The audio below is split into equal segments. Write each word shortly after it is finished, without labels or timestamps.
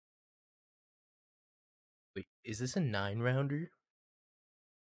Is this a 9-rounder?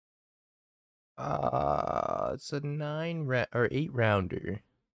 It's a 8-rounder.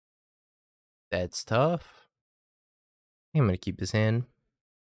 That's tough. I'm gonna keep this hand.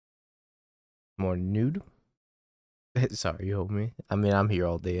 More nude. Sorry, homie. I mean, I'm here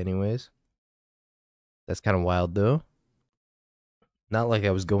all day anyways. That's kind of wild though. Not like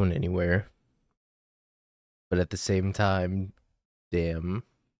I was going anywhere. But at the same time, damn.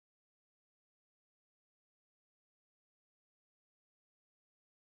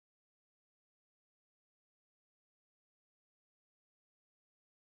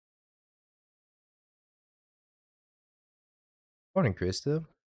 Morning, Krista.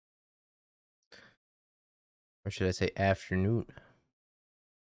 Or should I say afternoon?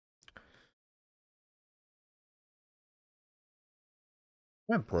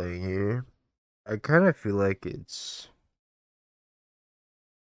 I'm playing here. I kind of feel like it's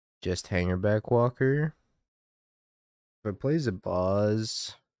just Hangarback Walker. If I play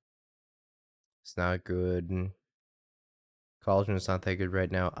Zabaz, it's not good. Cauldron's not that good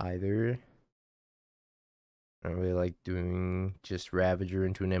right now either. I don't really like doing just Ravager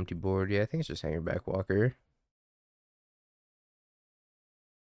into an empty board. Yeah, I think it's just Hangarback Walker.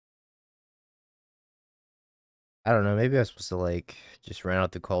 I don't know. Maybe I was supposed to like just run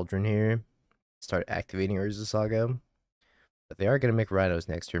out the Cauldron here, start activating Urza Saga. But they are gonna make Rhinos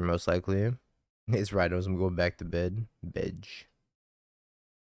next turn most likely. It's Rhinos. I'm going back to bed. Bedge.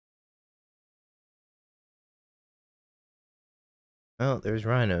 Oh, there's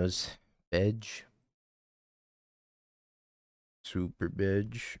Rhinos. Bedge. Super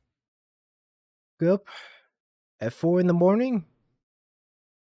Bedge. Up at 4 in the morning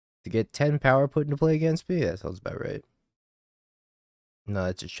to get 10 power put into play against me. That sounds about right. No,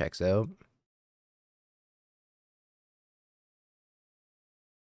 that just checks out.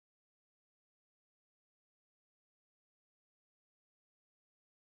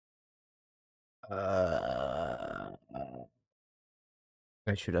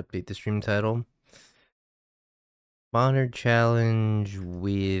 I should update the stream title. Monitor challenge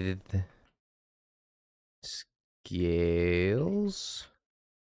with scales.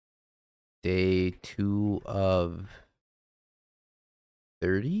 Day 2 of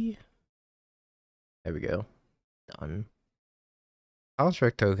 30. There we go. Done.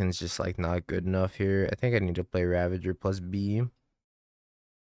 Construct token's just like not good enough here. I think I need to play Ravager plus B.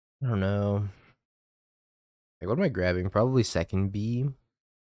 I don't know. Like, what am I grabbing? Probably second B.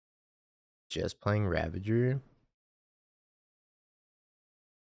 Just playing Ravager.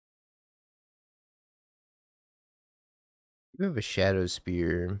 We have a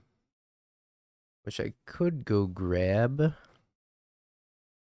Shadowspear, which I could go grab.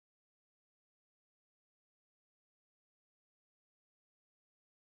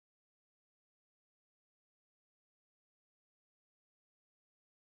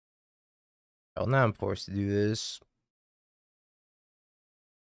 Well, now I'm forced to do this.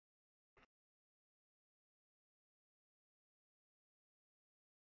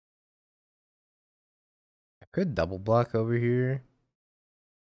 I could double block over here.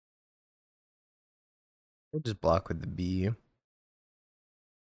 Or just block with the B. I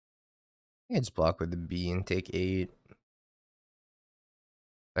can just block with the B and take 8.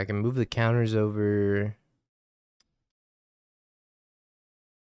 I can move the counters over.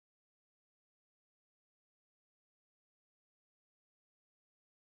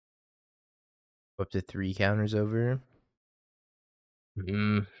 Up to 3 counters over.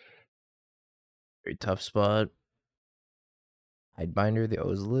 Very tough spot. Hidebinder, the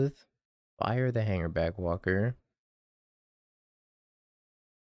Ozolith. Fire, the Hangarback Walker.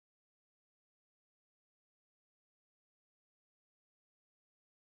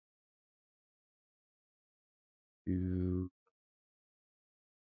 To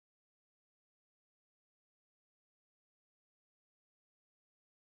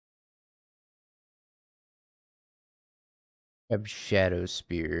have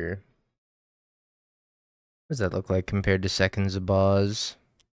Shadowspear. What does that look like compared to second Zabaz?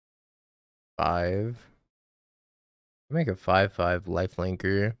 5. Make a 5/5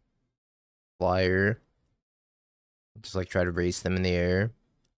 lifelinker. Flyer. Just like try to race them in the air.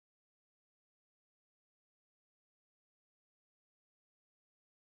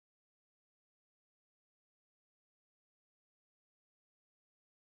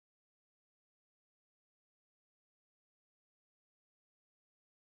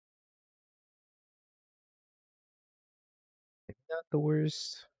 Not the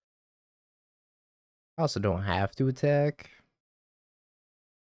worst. I also don't have to attack.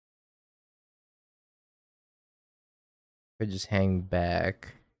 I just hang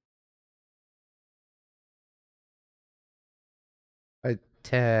back.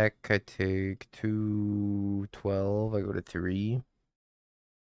 attack, I take 212, I go to 3.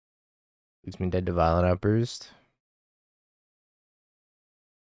 Leaves me dead to Violent Outburst.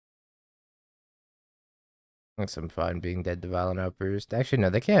 I guess I'm fine being dead to Violent Outburst. Actually, no,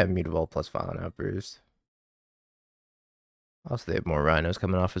 they can't have Mutavault plus Violent Outburst. Also, they have more Rhinos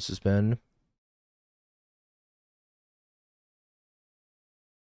coming off of Suspend. I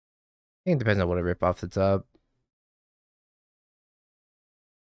think it depends on what I rip off the top.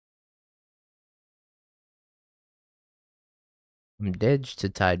 I'm dead to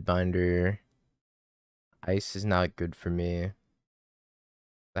Tidebinder. Ice is not good for me.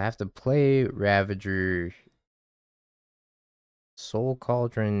 I have to play Ravager, Soul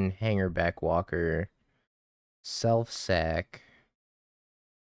Cauldron, Hangarback Walker, Self-Sack.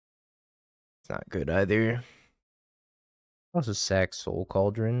 It's not good either. Also sack Soul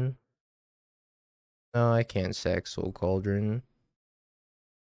Cauldron. No, I can't sack Soul Cauldron.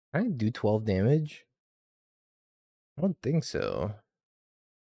 Can I do 12 damage? I don't think so.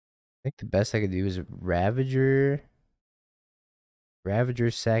 I think the best I could do is Ravager.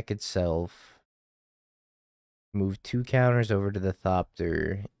 Ravager sack itself. Move 2 counters over to the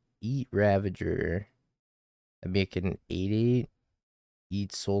Thopter. Eat Ravager. I make it an 8/8.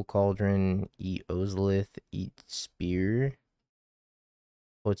 Eat Soul Cauldron. Eat Ozolith. Eat Spear.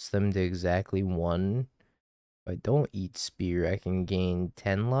 Puts them to exactly 1. If I don't eat Spear, I can gain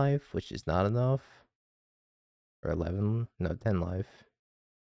 10 life, which is not enough. Or 11. No, 10 life.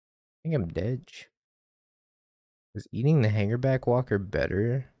 I think I'm dead. Is eating the Hangarback Walker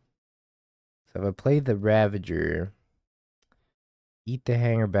better? So if I play the Ravager, eat the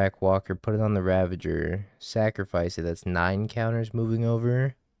Hangarback Walker, put it on the Ravager, sacrifice it, that's 9 counters moving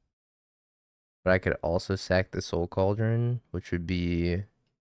over. But I could also sack the Soul Cauldron, which would be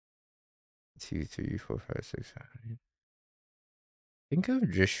 2, 3, 4, 5, 6, 7, 8. I think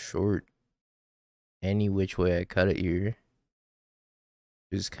I'm just short any which way I cut it here.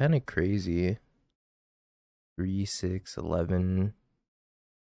 Which is kind of crazy. 3, 6, 11.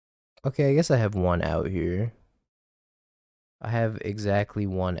 Okay, I guess I have 1 out here. I have exactly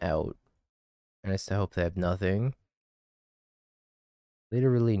 1 out. And I still hope they have nothing.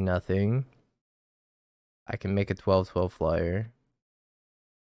 Literally nothing. I can make a 12/12 flyer.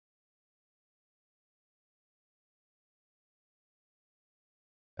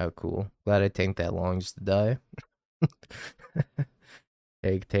 Oh, cool. Glad I tanked that long just to die.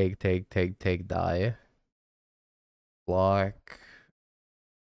 Take, die. Block.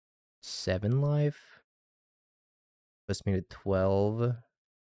 7 life. Puts me to 12.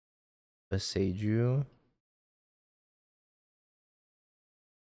 Boseiju.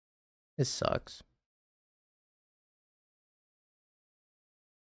 This sucks.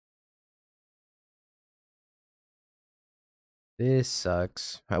 This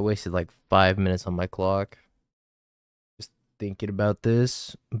sucks. I wasted like 5 minutes on my clock. Just thinking about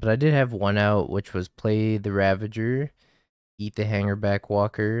this. But I did have 1 out, which was play the Ravager, eat the Hangarback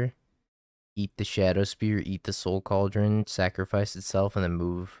Walker, eat the Shadowspear, eat the Soul Cauldron, sacrifice itself, and then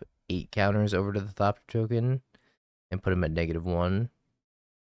move 8 counters over to the Thopter token and put him at -1.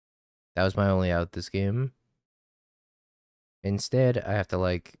 That was my only out this game. Instead, I have to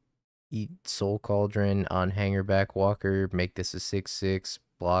like eat Soul Cauldron on Hangarback Walker, make this a 6/6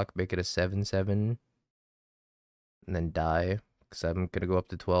 block, make it a 7/7, and then die. Because I'm gonna go up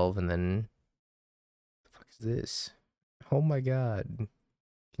to 12 and then. What the fuck is this? Oh my god.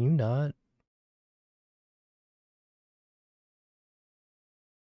 Can you not?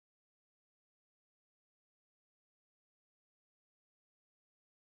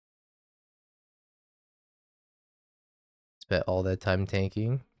 Spent all that time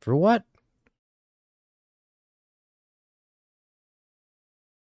tanking. For what?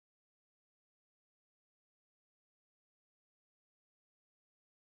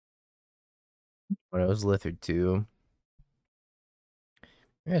 When I was Lithard too.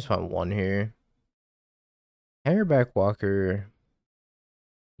 I just want 1 here. Hangarback Walker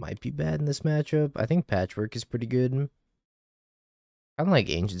might be bad in this matchup. I think Patchwork is pretty good. I like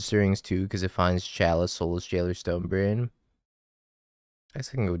Ancient Stirrings too, because it finds Chalice, Soulless Jailer, Stonebrain. I guess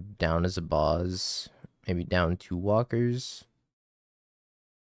I can go down as a Zabaz. Maybe down 2 Walkers.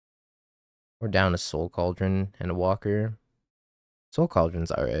 Or down a Soul Cauldron and a Walker. Soul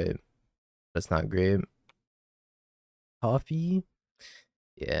Cauldron's alright. But it's not great. Coffee?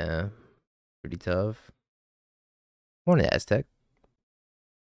 Yeah. Pretty tough. Morning, Aztec.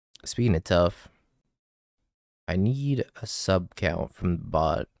 Speaking of tough, I need a sub count from the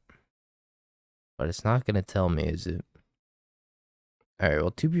bot. But it's not going to tell me, is it? Alright,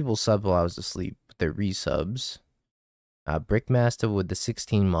 well, 2 people sub while I was asleep. They're resubs. Brickmaster with the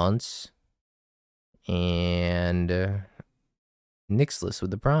 16 months. And Nixless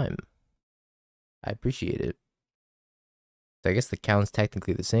with the Prime. I appreciate it. So I guess the count's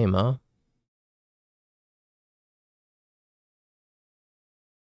technically the same, huh?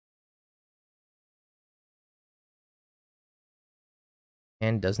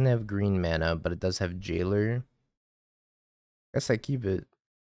 And doesn't have green mana, but it does have Jailer. Guess I keep it.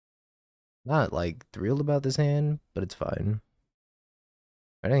 Not like thrilled about this hand, but it's fine.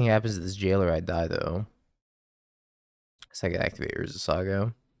 If anything happens to this Jailer, I die though. Guess I can activate Urza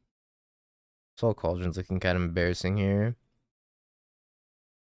Saga. Soul Cauldron's looking kind of embarrassing here.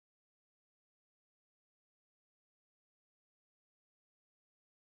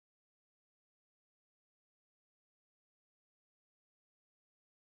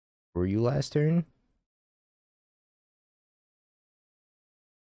 Were you last turn?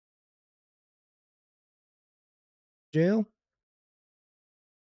 Jail?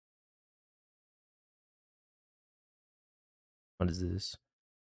 What is this?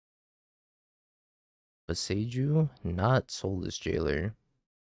 Boseiju? Not Soulless Jailer.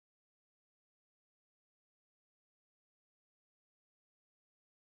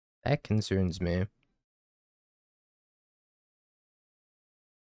 That concerns me.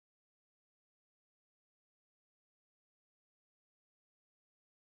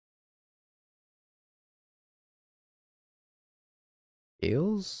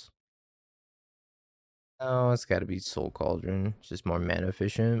 Scales? Oh, it's gotta be Soul Cauldron. It's just more mana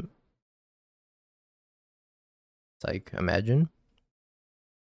efficient. It's like, imagine.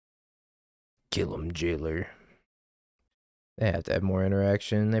 Kill him, Jailer. They have to have more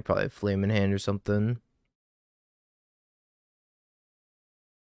interaction. They probably have Flame in hand or something.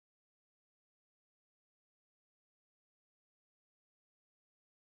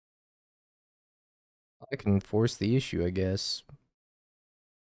 I can force the issue, I guess.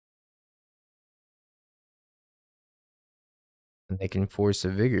 And they can force a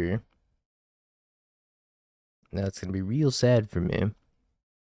Vigor. That's gonna be real sad for me.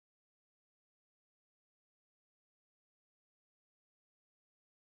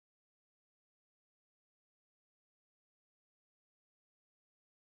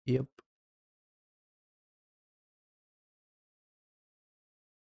 Yep.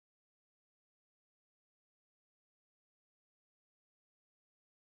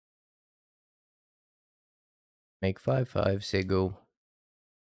 Make 5/5, say go.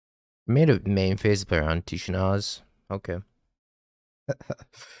 Made a main phase player on Tishanaz. Okay. They're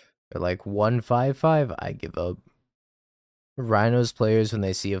like 1/5/5, I give up. Rhinos players when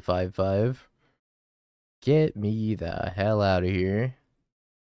they see a 5/5. Get me the hell out of here.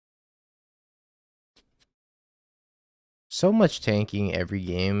 So much tanking every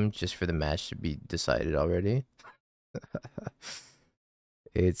game just for the match to be decided already.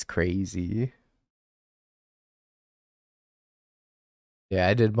 It's crazy. Yeah,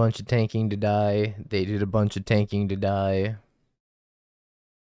 I did a bunch of tanking to die. They did a bunch of tanking to die.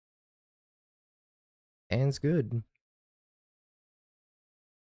 Hand's good.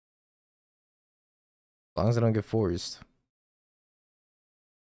 As long as I don't get forced.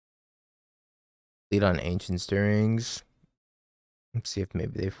 Lead on Ancient Stirrings. Let's see if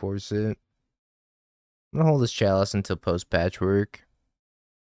maybe they force it. I'm gonna hold this Chalice until post Patchwork.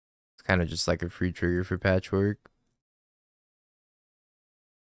 It's kind of just like a free trigger for Patchwork.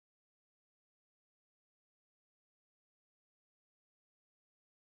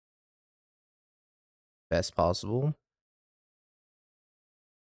 Best possible.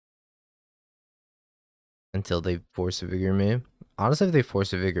 Until they force a Vigor me. Honestly, if they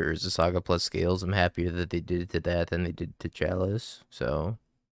force a Vigor Urza Saga plus Scales, I'm happier that they did it to that than they did to Chalice. So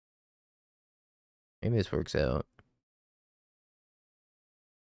maybe this works out.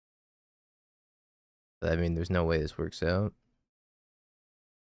 But I mean, there's no way this works out.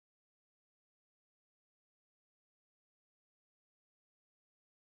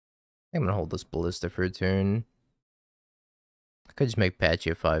 I'm gonna hold this Ballista for a turn. I could just make Patchy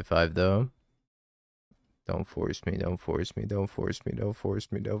a 5/5 though. Don't force me, don't force me, don't force me, don't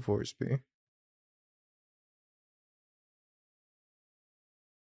force me, don't force me.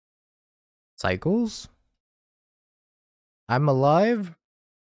 Cycles? I'm alive?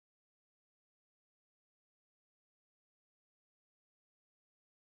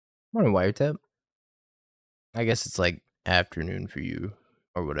 Morning, Wiretap. I guess it's like afternoon for you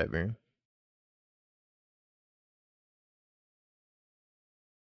or whatever.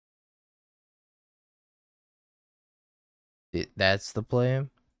 That's the play.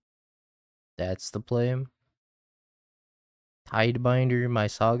 That's the play. Tidebinder, my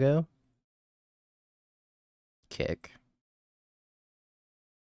Saga. Kick.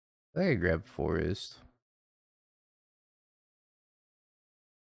 I think I grab Forest.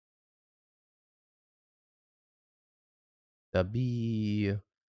 W. I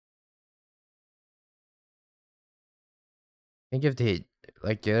think you have to hit,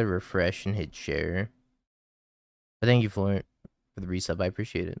 like, you gotta refresh and hit share. But thank you, Florent, for the resub. I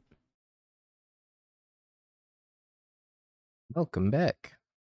appreciate it. Welcome back.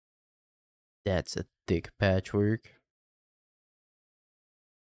 That's a thick patchwork.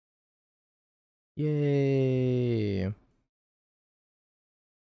 Yay. That's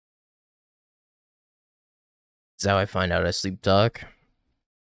how I find out I sleep talk.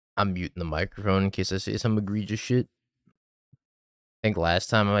 I'm muting the microphone in case I say some egregious shit. I think last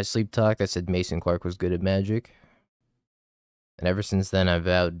time I sleep talked, I said Mason Clark was good at Magic. And ever since then, I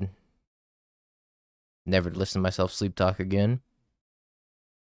vowed never to listen to myself sleep talk again.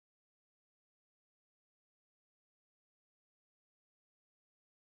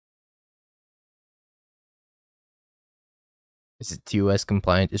 Is it TOS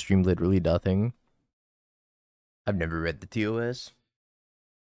compliant to stream literally nothing? I've never read the TOS.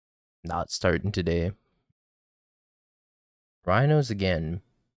 Not starting today. Rhinos again.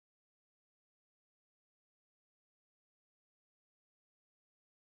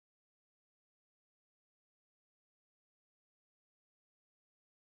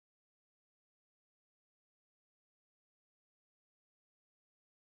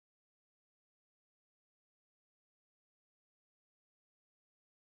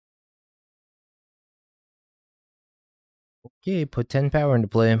 Okay, put 10 power into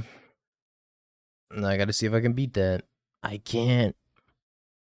play. And I gotta see if I can beat that. I can't.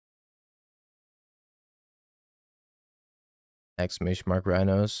 Exclamation mark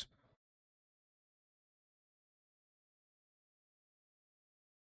Rhinos.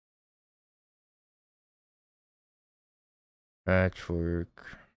 Patchwork.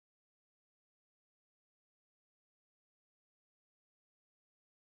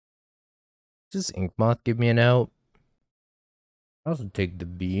 Does Inkmoth give me an out? I'll also take the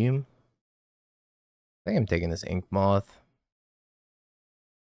beam. I think I'm taking this Inkmoth.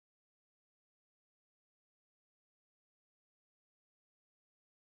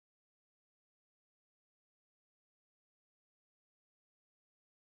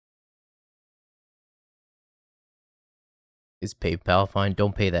 Is PayPal fine?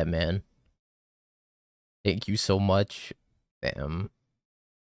 Don't pay that man. Thank you so much. Damn.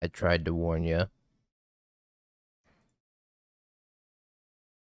 I tried to warn you.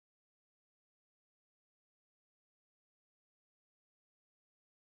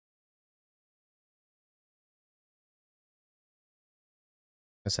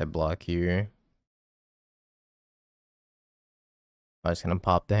 Guess I block here. I'm just gonna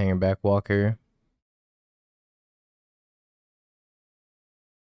pop the Hangarback Walker.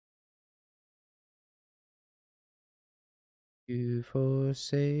 You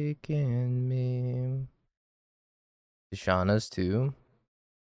forsaken me. Shauna's too.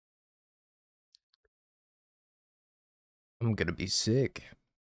 I'm gonna be sick.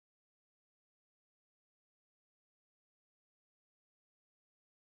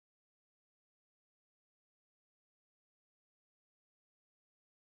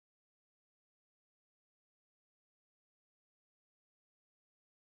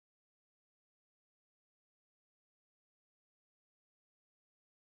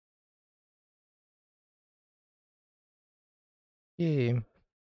 Yay.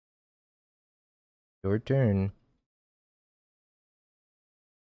 Your turn.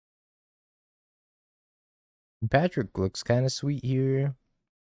 Patrick looks kind of sweet here.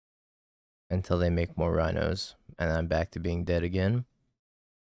 Until they make more rhinos. And I'm back to being dead again.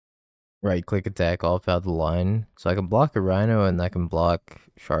 Right click attack off out the line. So I can block a rhino and I can block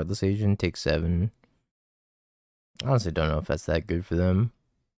Shardless Agent, take 7. I honestly don't know if that's that good for them.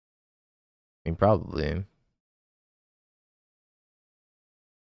 I mean, probably.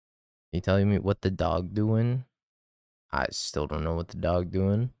 You telling me what the dog doing? I still don't know what the dog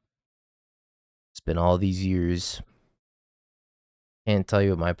doing. It's been all these years. Can't tell you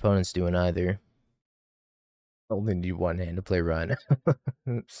what my opponent's doing either. Only need one hand to play Rhino.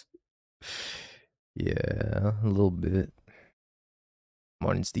 Yeah, a little bit.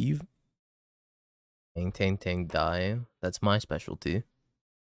 Morning, Steve. Tang, tang, tang, die. That's my specialty.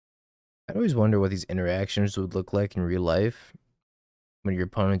 I always wonder what these interactions would look like in real life when your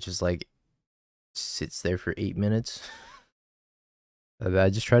opponent just like sits there for 8 minutes. I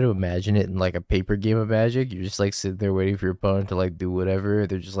just try to imagine it in like a paper game of Magic. You're just like sitting there waiting for your opponent to like do whatever.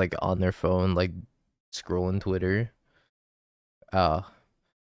 They're just like on their phone, like scrolling Twitter. Oh.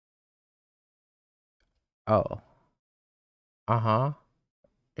 Oh. Uh-huh.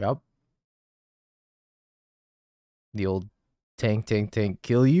 Yup. The old tank,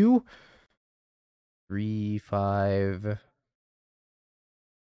 kill you. 3, 5.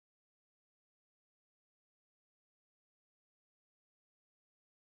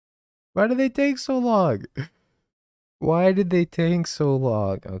 Why did they take so long? Why did they take so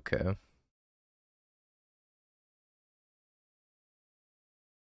long? Okay.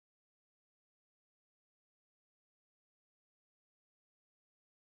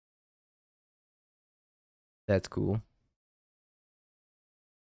 That's cool.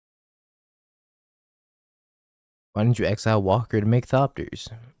 Why didn't you exile Walker to make Thopters?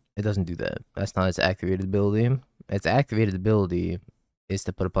 It doesn't do that. That's not its activated ability. Its activated ability is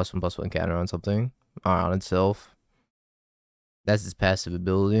to put a +1/+1 counter on something, or on itself. That's its passive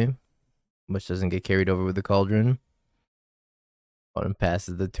ability, which doesn't get carried over with the Cauldron. When it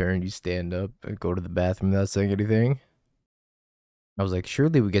passes the turn, you stand up and go to the bathroom without saying anything. I was like,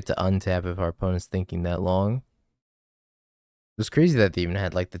 surely we get to untap if our opponent's thinking that long. It was crazy that they even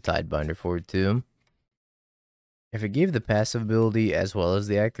had like the Tidebinder for it too. If it gave the passive ability as well as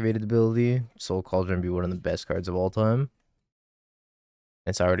the activated ability, Soul Cauldron would be one of the best cards of all time.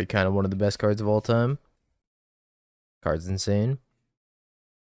 It's already kind of one of the best cards of all time. Card's insane.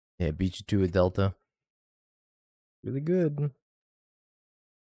 Yeah, beat you to a Delta. Really good.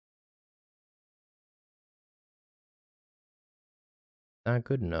 Not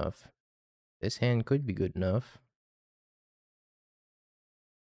good enough. This hand could be good enough.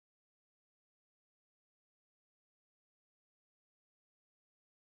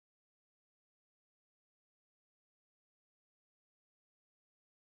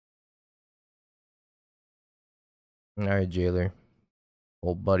 Alright, Jailer.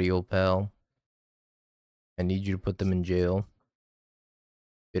 Old buddy, old pal. I need you to put them in jail.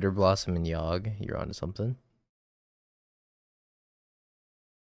 Bitter Blossom and Yogg. You're onto something.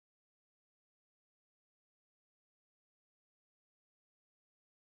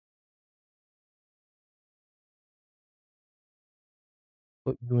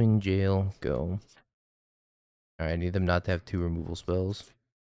 Put you in jail. Go. Alright, I need them not to have 2 removal spells.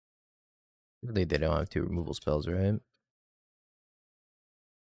 Really, they don't have 2 removal spells, right?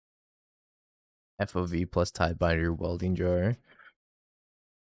 FOV plus Tidebinder, Welding Jar.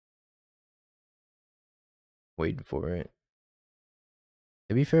 Waiting for it.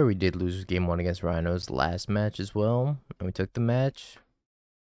 To be fair, we did lose game 1 against Rhinos last match as well. And we took the match.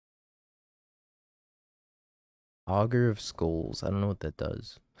 Augur of Skulls. I don't know what that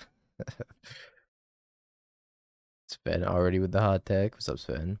does. Sven already with the hot tech. What's up,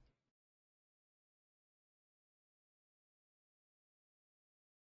 Sven?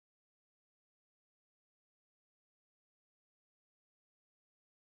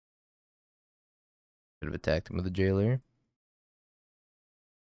 Could have attacked him with a Jailer.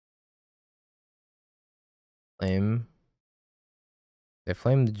 Flame. They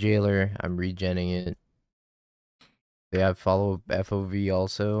flame the Jailer. I'm regenning it. They have follow FOV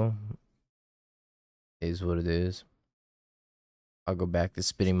also. Is what it is. I'll go back to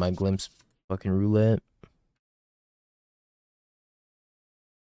spinning my glimpse fucking roulette.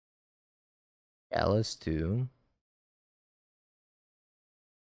 Chalice too.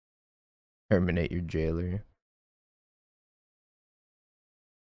 Terminate your Jailer.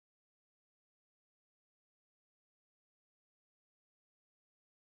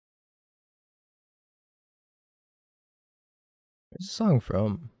 Where's the song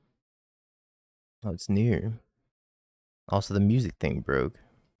from? Oh, it's near. Also, the music thing broke.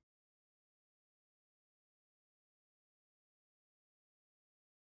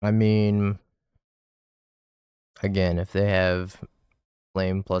 I mean, again, if they have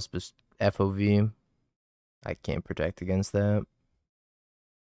flame plus FOV, I can't protect against that.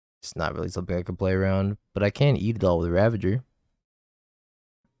 It's not really something I can play around, but I can eat it all with Ravager.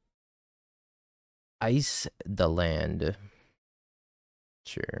 Ice the land.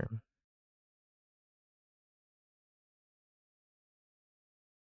 Sure.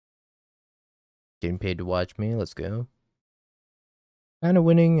 Getting paid to watch me. Let's go. Kind of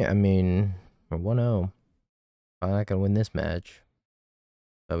winning. I mean, we're 1-0. I'm not going to win this match.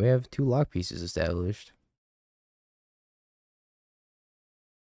 But we have 2 lock pieces established.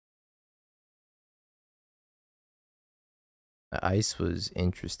 The ice was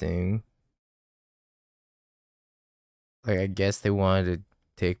interesting. Like, I guess they wanted to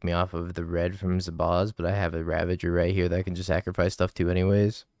take me off of the red from Zabaz, but I have a Ravager right here that I can just sacrifice stuff to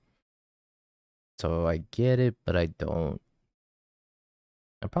anyways. So I get it, but I don't.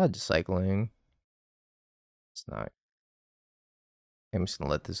 I'm probably just cycling. It's not. I'm just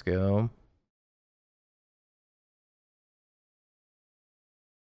gonna let this go.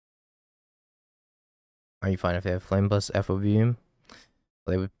 Are you fine if they have Flame plus FOV?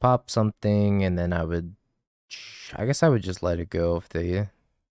 They would pop something, and then I guess I would just let it go if they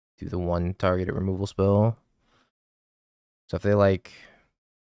do the one targeted removal spell. So if they like,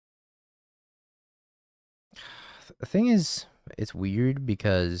 the thing is, it's weird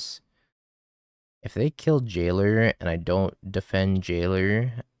because if they kill Jailer and I don't defend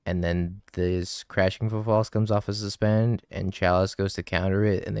Jailer, and then this Crashing Footfalls comes off as suspend, and Chalice goes to counter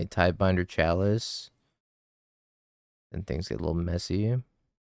it, and they Tidebinder Chalice, then things get a little messy.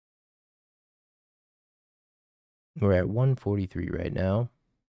 We're at 143 right now.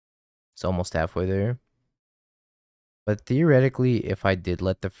 It's almost halfway there. But theoretically, if I did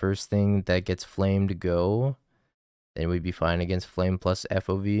let the first thing that gets flamed go, then we'd be fine against Flame plus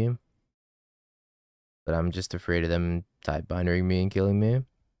FOV. But I'm just afraid of them Tidebindering me and killing me.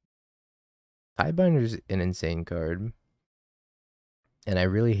 Tidebinder's an insane card. And I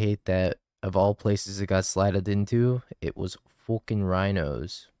really hate that of all places it got slided into, it was fucking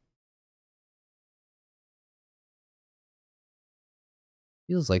Rhinos.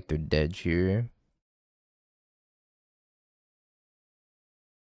 Feels like they're dead here.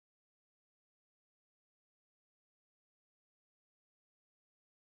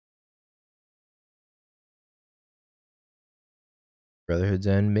 Brotherhood's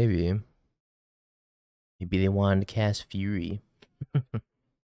End, maybe. Maybe they wanted to cast Fury.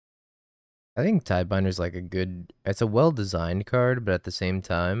 I think Tidebinder's like it's a well-designed card, but at the same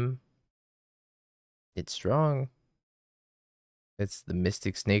time, it's strong. It's the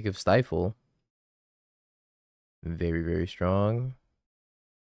Mystic Snake of Stifle. Very, very strong.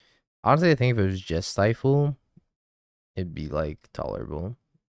 Honestly, I think if it was just Stifle, it'd be like tolerable.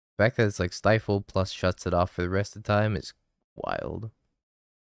 The fact that it's like Stifle plus shuts it off for the rest of the time is wild.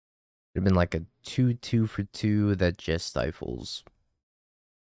 It'd been like a 2-2 for 2 that just stifles.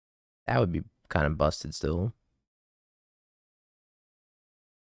 That would be kind of busted still.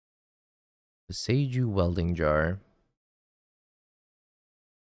 Boseiju Welding Jar.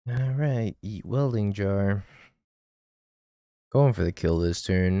 Alright, eat Welding Jar. Going for the kill this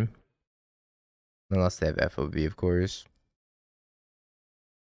turn. Unless they have FOV, of course.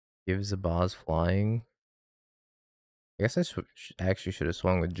 Give Zabaz flying. I guess I actually should have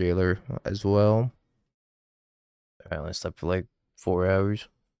swung with Jailer as well. I only slept for like 4 hours.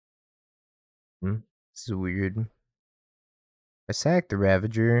 This is weird. I sack the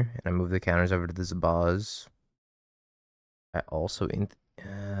Ravager and I move the counters over to the Zabaz. I also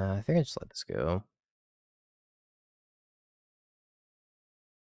I think I just let this go.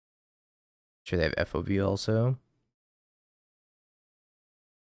 Sure, they have FOV also.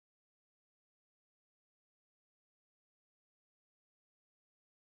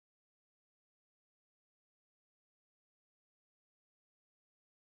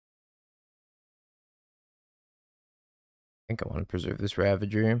 I think I want to preserve this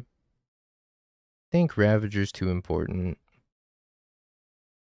Ravager. I think Ravager's too important.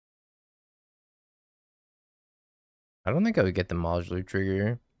 I don't think I would get the modular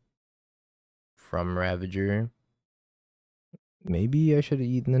trigger from Ravager. Maybe I should have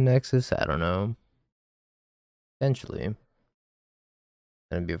eaten the Nexus. I don't know. Eventually.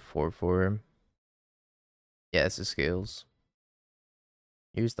 That'd be a 4-4. Yeah, it's the Scales.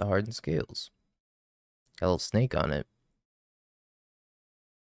 Here's the Hardened Scales. Got a little snake on it.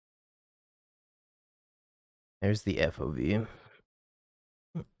 There's the FOV.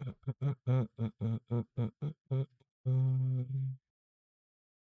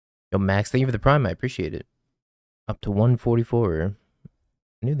 Yo, Max, thank you for the Prime. I appreciate it. Up to 144.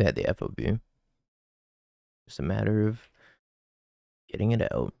 I knew they had the FOV. Just a matter of getting it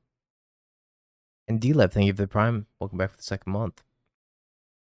out. And D-Lab, thank you for the Prime. Welcome back for the second month.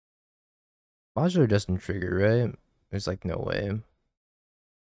 Modular doesn't trigger, right? There's like no way.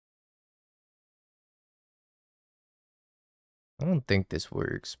 I don't think this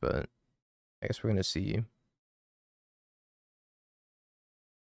works, but I guess we're gonna see.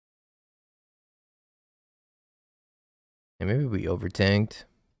 And maybe we overtanked.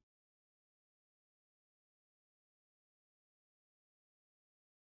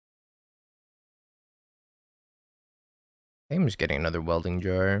 I'm just getting another Welding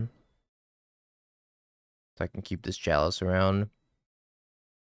Jar. So I can keep this Chalice around.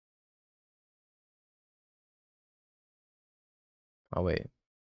 Oh, wait.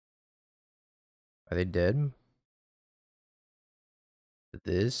 Are they dead?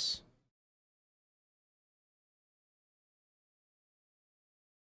 This?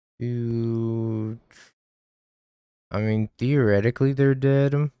 Dude. I mean, theoretically they're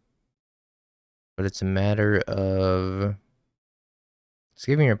dead. But it's a matter of... It's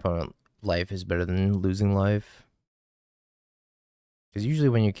giving your opponent life is better than losing life. Because usually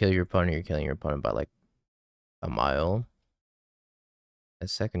when you kill your opponent, you're killing your opponent by like a mile. A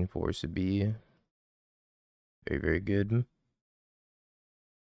second force would be very, very good.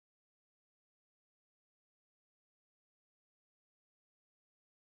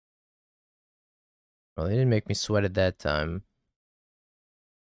 Well, they didn't make me sweat at that time.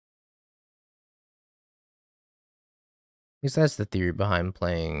 At least that's the theory behind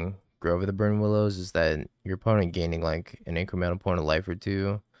playing Grove of the Burnwillows, is that your opponent gaining like an incremental point of life or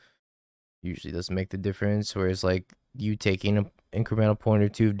two usually doesn't make the difference, whereas like you taking an incremental point or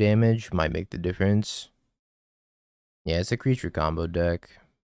two of damage might make the difference. Yeah, it's a creature combo deck.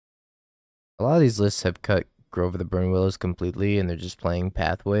 A lot of these lists have cut Grove of the Burnwillows completely and they're just playing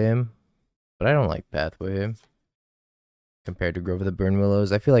Pathway, but I don't like Pathway compared to Grove of the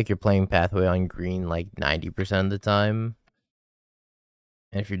Burnwillows. I feel like you're playing Pathway on green like 90% of the time.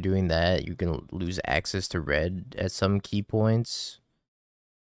 And if you're doing that, you can lose access to red at some key points.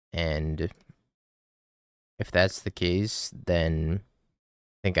 And if that's the case, then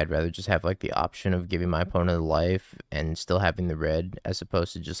I think I'd rather just have like the option of giving my opponent a life and still having the red, as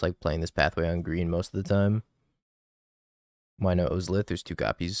opposed to just like playing this Pathway on green most of the time. Why no Ozolith? There's 2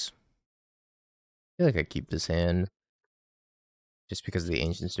 copies. I feel like I keep this hand just because of the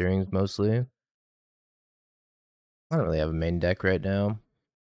Ancient Stirrings mostly. I don't really have a main deck right now.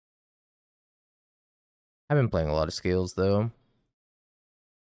 I've been playing a lot of Scales though.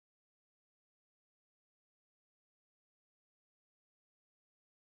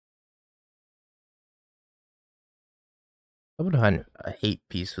 I would hunt a hate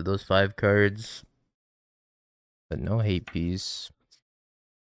piece with those 5 cards, but no hate piece.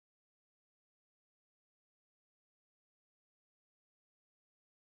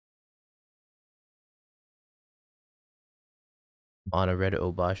 On a red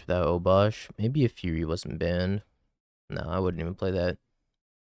Obosh without Obosh. Maybe if Fury wasn't banned. No, I wouldn't even play that.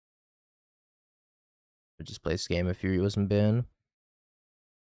 I'd just play Scam if Fury wasn't banned.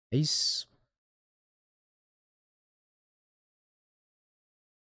 Ace.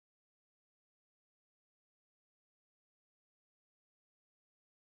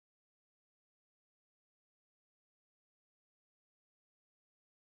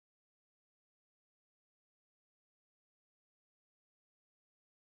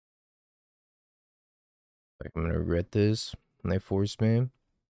 Like, I'm gonna regret this when they force me.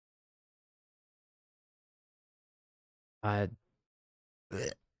 I.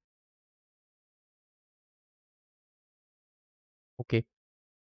 Okay.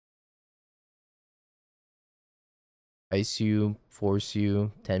 Ice you, force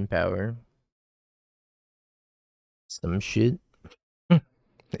you, 10 power. Some shit.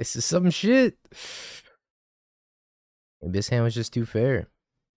 This is some shit. Maybe this hand was just too fair.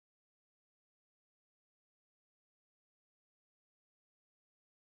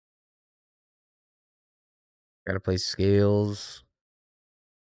 Gotta play Scales,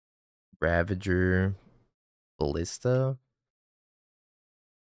 Ravager, Ballista.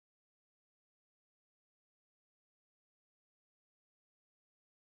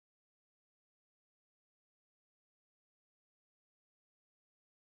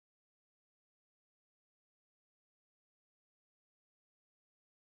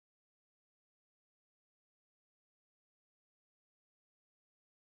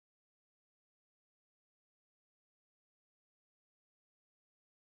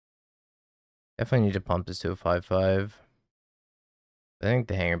 Definitely need to pump this to a 5/5. I think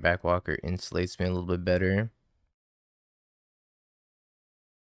the Hangarback Walker insulates me a little bit better.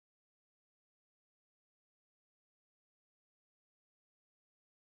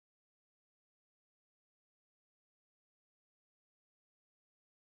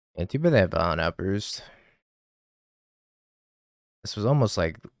 Yeah, too bad they have Violent Outburst. This was almost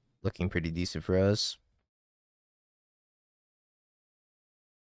like looking pretty decent for us.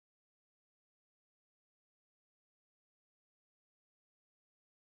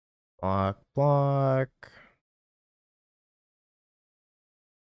 Block, block.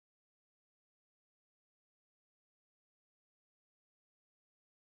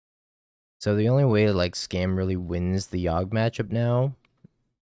 So the only way like Scam really wins the Yogg matchup now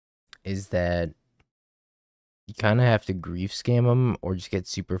is that you kind of have to grief scam them or just get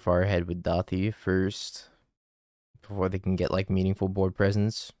super far ahead with Dathi first before they can get like meaningful board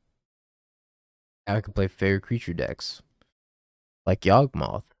presence. Now I can play fair creature decks like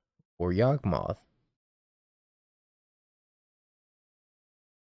Yawgmoth or Yawgmoth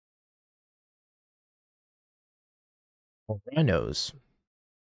or Rhinos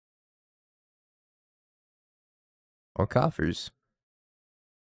or Coffers.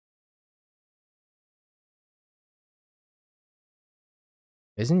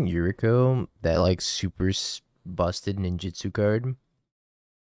 Isn't Yuriko that like super busted ninjutsu card?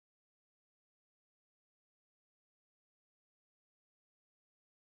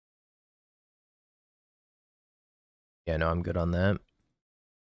 Yeah, no, I'm good on that.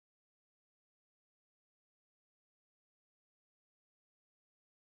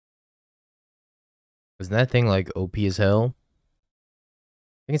 Isn't that thing like OP as hell?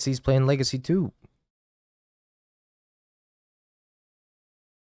 I can see he's playing Legacy too.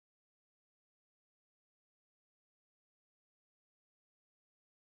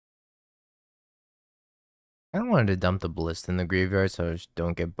 I don't want to dump the Ballista in the graveyard so I just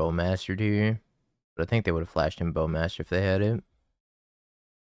don't get Bowmastered here. But I think they would have flashed in Bowmaster if they had it.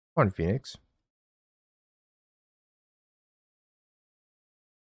 Horn Phoenix.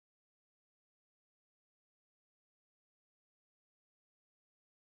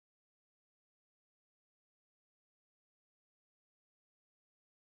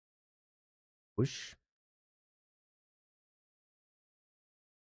 Push.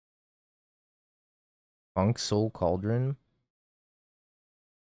 Funk Soul Cauldron.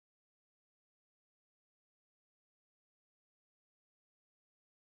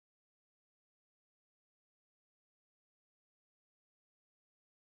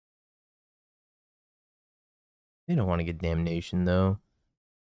 They don't want to get Damnation though.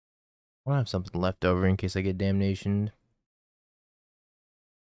 I want to have something left over in case I get Damnation.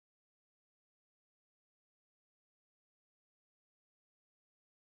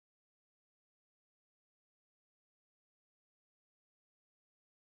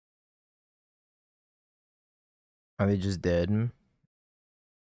 Are they just dead?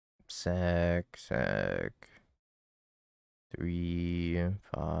 Sack. 3,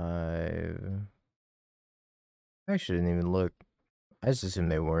 5. I shouldn't even look. I just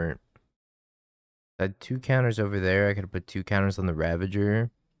assumed they weren't. I had 2 counters over there. I could have put 2 counters on the Ravager.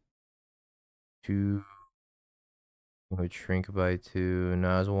 2 would shrink by 2.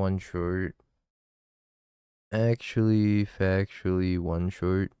 Now it's 1 short. Actually, factually, 1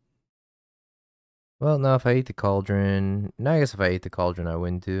 short. Well, no, if I eat the Cauldron... No, I guess if I eat the Cauldron, I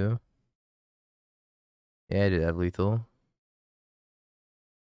win too. Yeah, I did have lethal.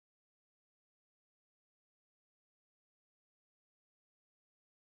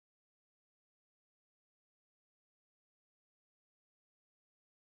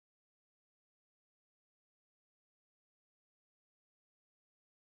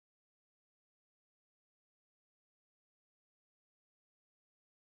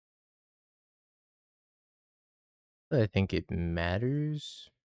 But I think it matters.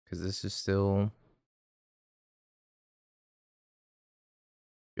 Because this is still...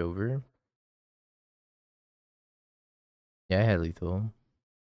 over. Yeah, I had lethal.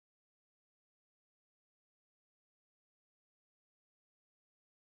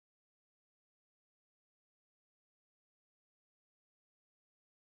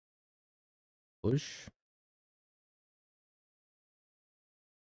 Push.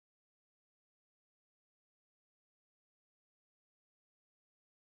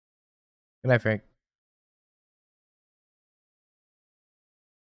 Good night, Frank.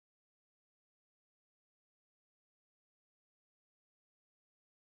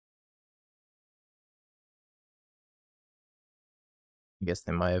 I guess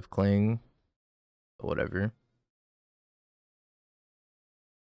they might have Cling. But whatever.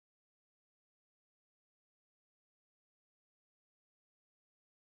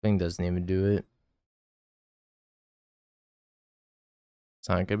 Cling doesn't even do it. It's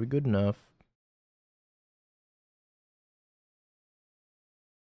not gonna be good enough.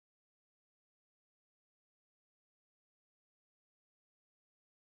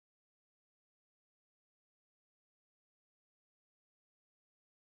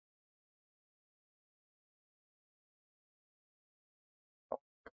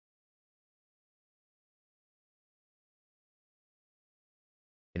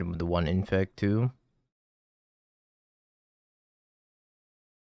 Hit him with the 1 infect too.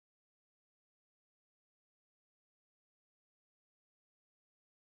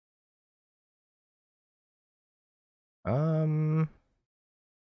 I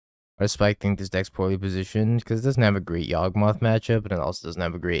just think this deck's poorly positioned because it doesn't have a great Yawgmoth matchup and it also doesn't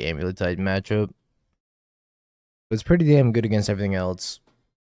have a great Amulet Titan matchup. But it's pretty damn good against everything else.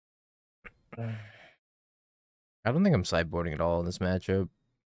 I don't think I'm sideboarding at all in this matchup.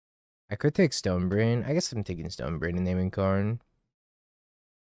 I could take Stonebrain. I guess I'm taking Stonebrain and naming Karn.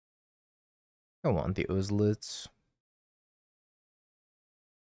 I want the Ozoliths.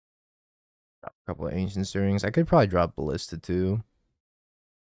 Drop a couple of Ancient Stirrings. I could probably drop Ballista too.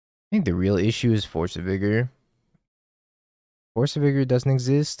 I think the real issue is Force of Vigor. Force of Vigor doesn't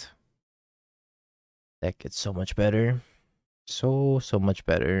exist. That gets so much better. So much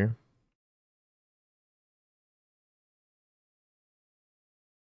better.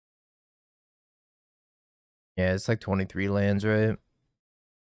 Yeah, it's like 23 lands, right?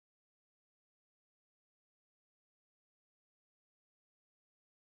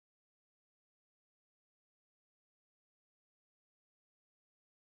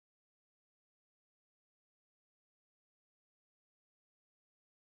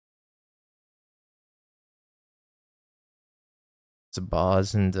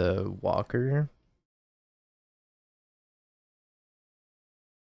 Zabaz and Walker.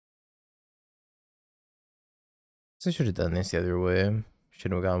 So I should have done this the other way.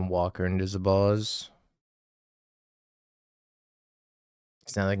 Should have gone Walker into Zabaz.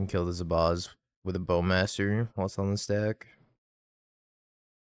 Because now I can kill the Zabaz with a Bowmaster while it's on the stack.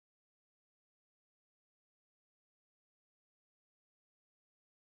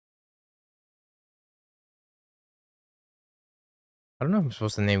 I don't know if I'm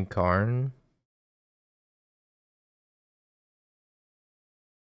supposed to name Karn.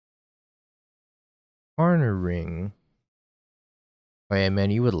 Karn or Ring? Oh yeah, man,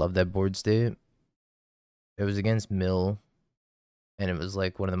 you would love that board state. It was against Mill, and it was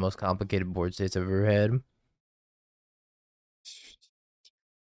like one of the most complicated board states I've ever had.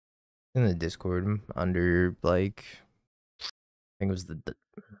 In the Discord, under like, I think it was the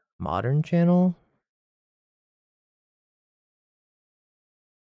Modern channel.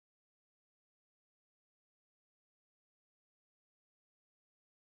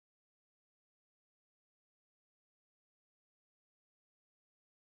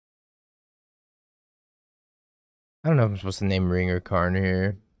 I don't know if I'm supposed to name Ring or Karn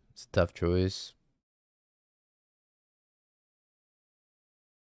here. It's a tough choice.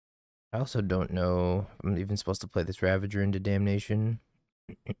 I also don't know if I'm even supposed to play this Ravager into Damnation.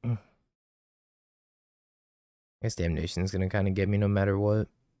 I guess Damnation's gonna kind of get me no matter what.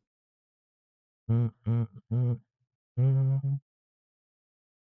 The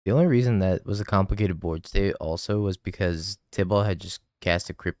only reason that was a complicated board state also was because Tibble had just cast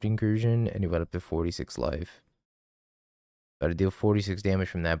a Crypt Incursion and he went up to 46 life. Got to deal 46 damage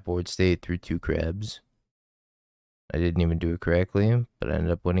from that board state through 2 crabs. I didn't even do it correctly, but I ended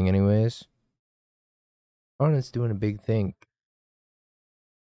up winning anyways. Arnott's doing a big thing.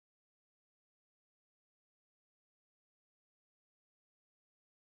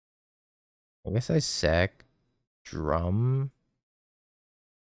 I guess I sack Drum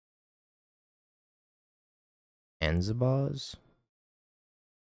and Zabaz.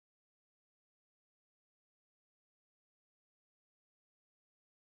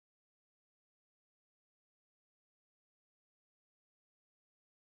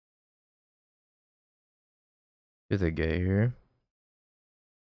 With a guy here.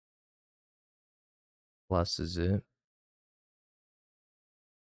 Plus is it.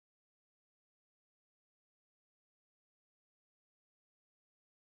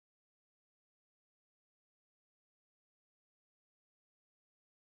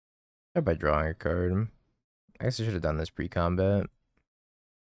 Or by drawing a card. I guess I should have done this pre-combat.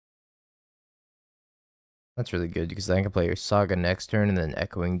 That's really good because then I can play your Saga next turn and then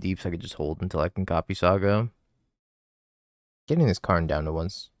Echoing Deep so I could just hold until I can copy Saga. Getting this Karn down to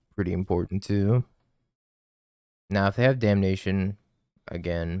one's pretty important too. Now if they have Damnation,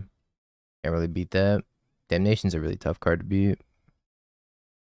 again, can't really beat that. Damnation's a really tough card to beat.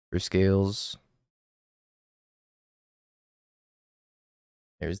 For Scales.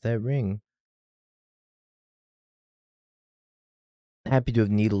 There's that ring. Happy to have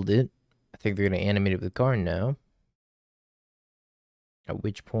needled it. I think they're going to animate it with Karn now. At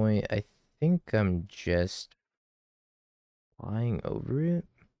which point, I think I'm just flying over it.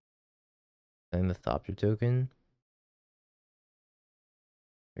 And the Thopter token.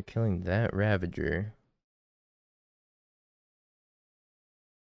 They're killing that Ravager.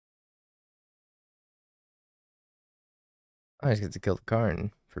 I just get to kill the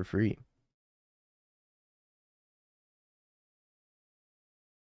Karn for free.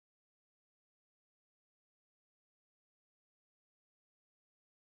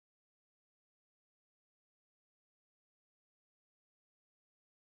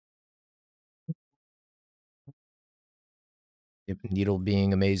 Yep, Needle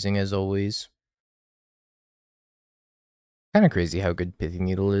being amazing as always. Kind of crazy how good Pithing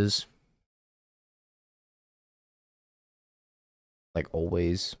Needle is. Like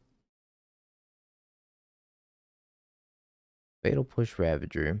always. Fatal Push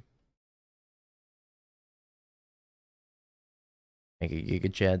Ravager. Make a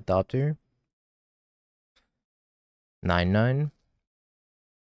Giga Chad Thopter. 9/9.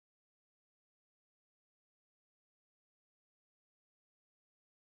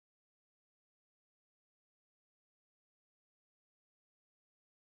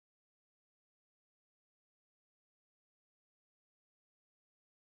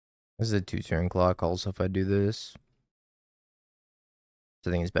 This is a 2-turn clock also if I do this.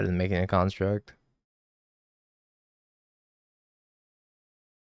 So I think it's better than making a construct.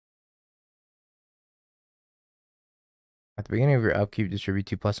 At the beginning of your upkeep, distribute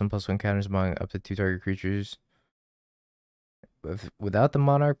 2+1/+1 counters among up to 2 target creatures. Without the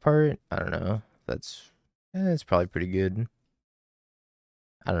monarch part, I don't know. That's probably pretty good.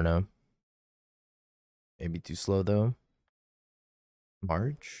 I don't know. Maybe too slow though.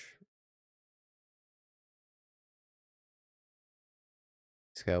 March.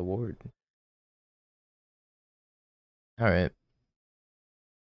 It's got a ward. All right.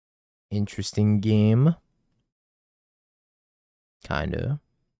 Interesting game. Kinda.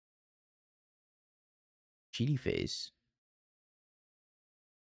 Cheaty face.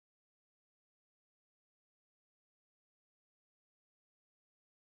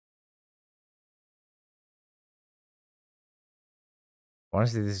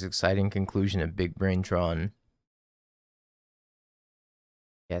 Honestly, this exciting conclusion of Big Brain Tron.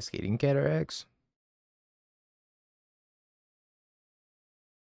 Cascading Cataracts.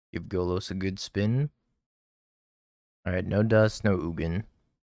 Give Golos a good spin. Alright, no dust, no Ugin.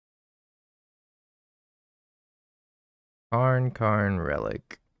 Karn,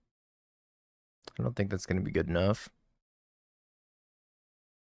 Relic. I don't think that's going to be good enough.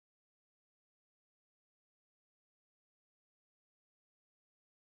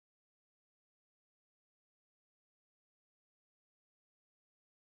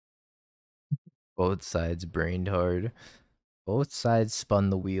 Both sides brained hard. Both sides spun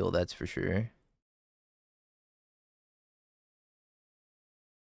the wheel, that's for sure.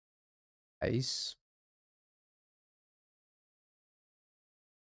 Ice.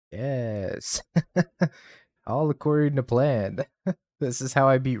 Yes. All according to plan. This is how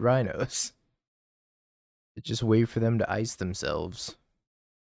I beat rhinos. Just wait for them to ice themselves.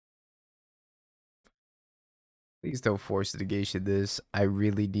 Please don't force negation this. I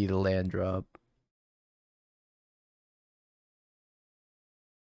really need a land drop.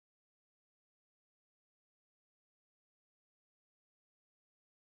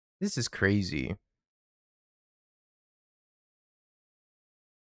 This is crazy.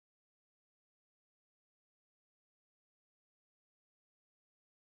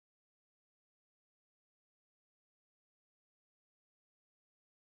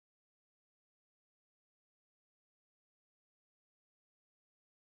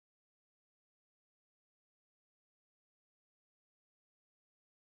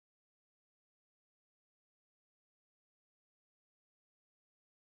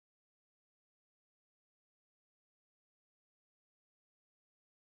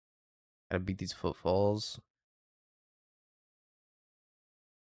 Gotta beat these footfalls.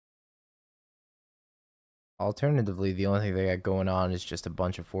 Alternatively, the only thing they got going on is just a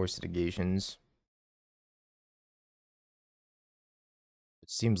bunch of forced negations. It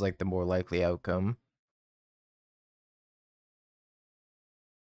seems like the more likely outcome.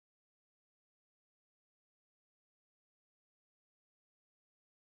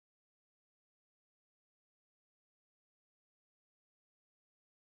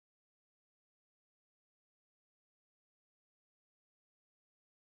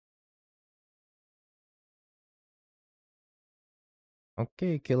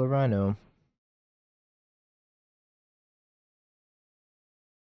 Okay, kill a rhino.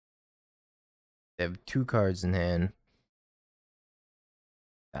 They have 2 cards in hand.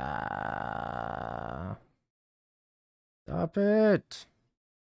 Ah. Stop it.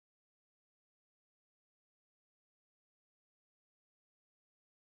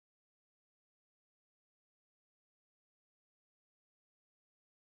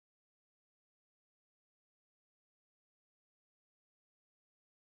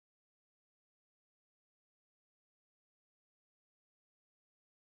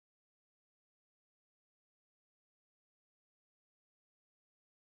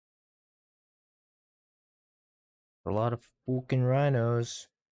 A lot of fucking rhinos.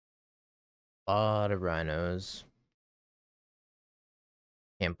 A lot of rhinos.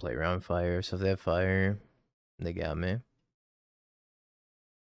 Can't play around fire, so if they have fire, they got me.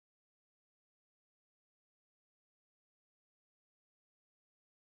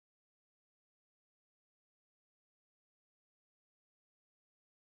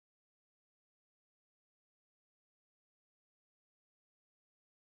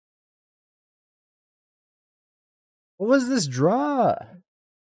 What was this draw?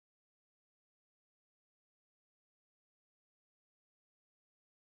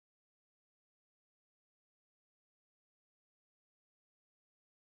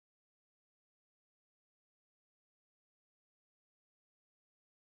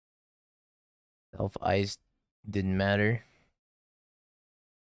 Self-ice didn't matter.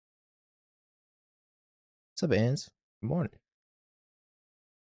 What's up, Ants? Good morning.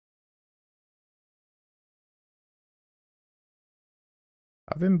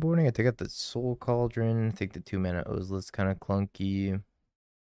 I've been boarding. I got the Soul Cauldron. I think the 2-mana Ozolith's kind of clunky.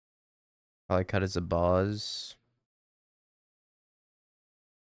 Probably cut as a Zabaz.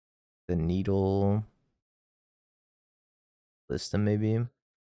 The Needle. Lista, maybe.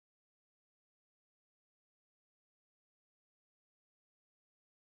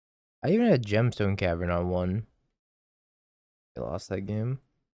 I even had Gemstone Cavern on one. I lost that game.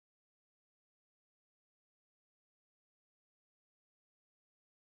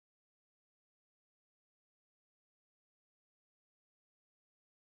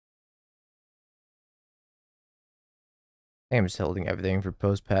 I'm just holding everything for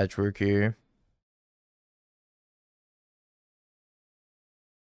post-patchwork here.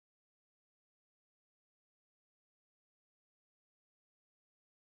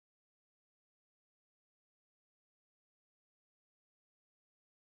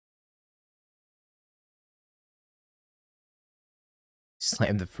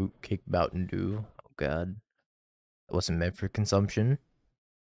 Slam the fruitcake Mountain Dew. Oh god. That wasn't meant for consumption.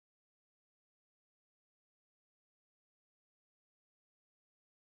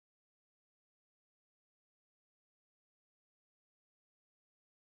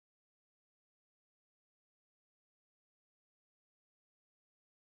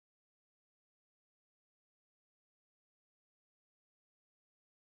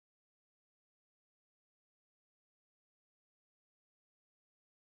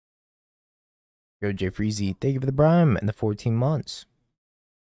 Yo, Jay Freezy, thank you for the prime and the 14 months.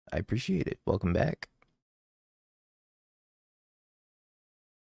 I appreciate it. Welcome back.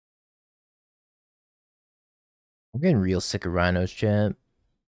 I'm getting real sick of rhinos, chat.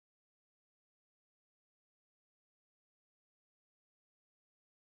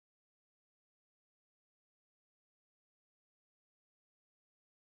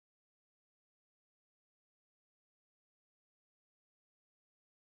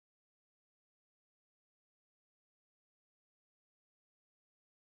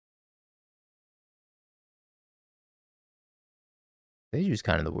 Boseiju's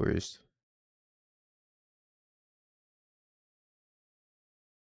kind of the worst.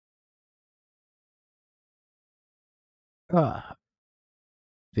 Ah,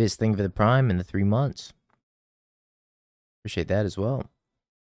 Fizz, thank you for the prime and the 3 months. Appreciate that as well.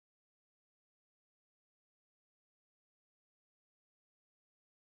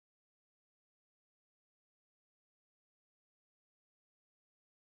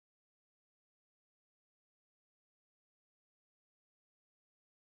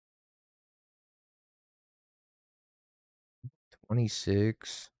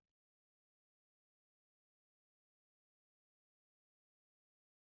 $26.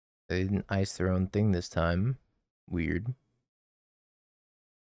 They didn't ice their own thing this time. Weird.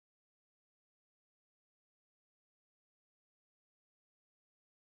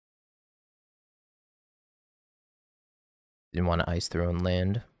 Didn't want to ice their own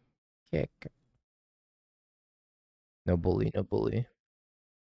land. Kick. No bully, no bully.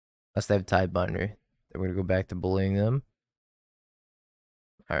 Unless they have Tidebinder. Then we're gonna go back to bullying them.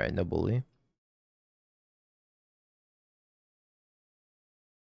 Alright, no bully.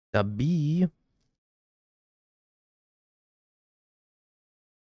 The B.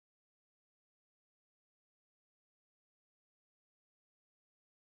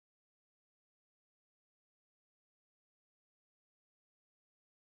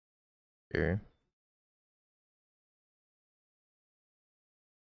 Sure.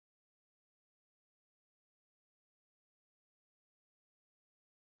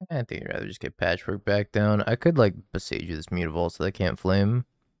 I think I'd rather just get Patchwork back down. I could, like, Boseiju this Mutavault so they can't flame.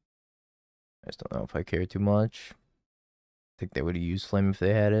 I just don't know if I care too much. I think they would have used Flame if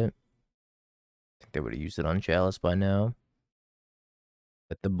they had it. I think they would have used it on Chalice by now.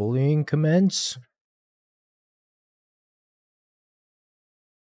 Let the bullying commence.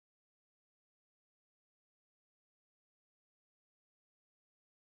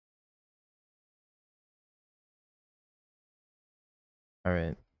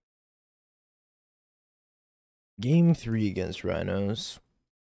 Alright. Game 3 against Rhinos.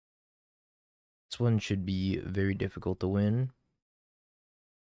 This one should be very difficult to win.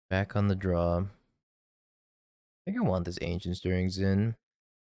 Back on the draw. I think I want this Ancient Stirrings in.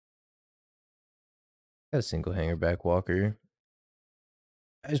 Got a single Hangarback Walker.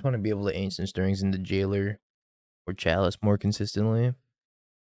 I just want to be able to Ancient Stirrings into Jailer or Chalice more consistently.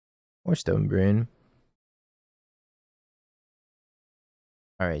 Or Stonebrain.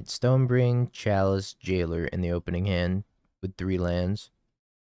 Alright, Stonebrain, Chalice, Jailer in the opening hand with 3 lands.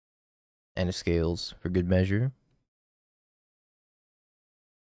 And a Scales for good measure.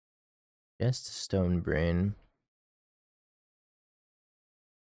 Just Stonebrain.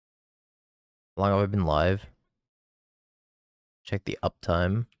 How long have I been live? Check the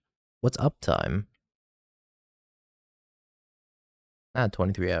uptime. What's uptime?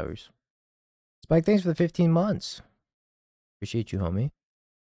 23 hours. Spike, thanks for the 15 months. Appreciate you, homie.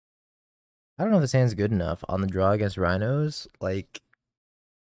 I don't know if this hand's good enough on the draw against Rhinos. Like,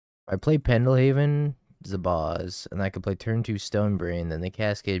 I play Pendelhaven, Zabaz, and I could play turn 2 Stonebrain, then they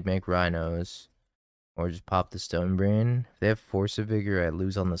Cascade make Rhinos. Or just pop the Stonebrain. If they have Force of Vigor, I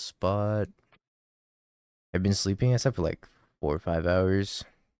lose on the spot. I've been sleeping, except for like 4 or 5 hours.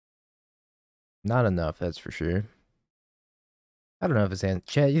 Not enough, that's for sure. I don't know if his hand...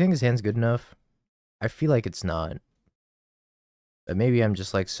 Chat, you think his hand's good enough? I feel like it's not. But maybe I'm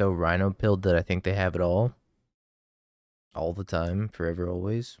just like so Rhino pilled that I think they have it all. All the time, forever,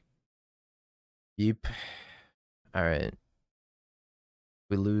 always. Yep. Alright.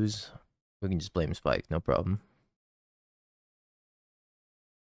 We lose. We can just blame Spike, no problem.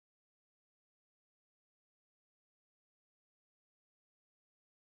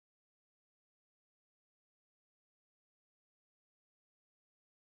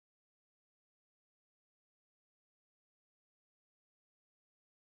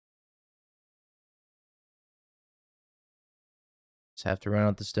 Just have to run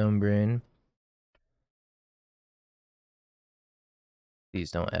out the Stonebrain.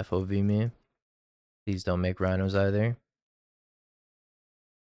 Please don't FOV me. Please don't make Rhinos either.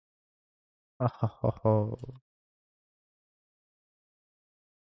 Oh,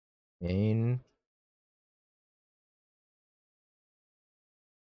 pain.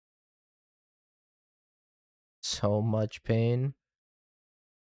 So much pain.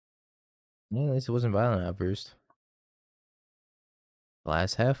 Yeah, at least it wasn't violent outburst.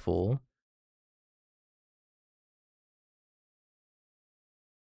 Glass half full.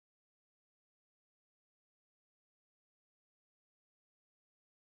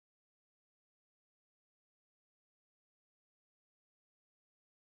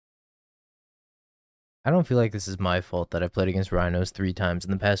 I don't feel like this is my fault that I played against Rhinos 3 times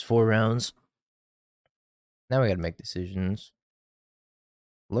in the past 4 rounds. Now we gotta make decisions.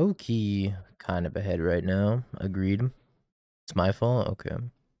 Low key, kind of ahead right now. Agreed. It's my fault? Okay. Do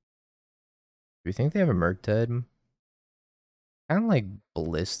you think they have a Murktide? Kind of like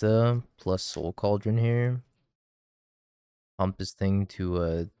Ballista plus Soul Cauldron here. Pump this thing to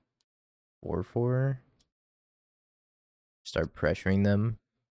a 4/4. Start pressuring them.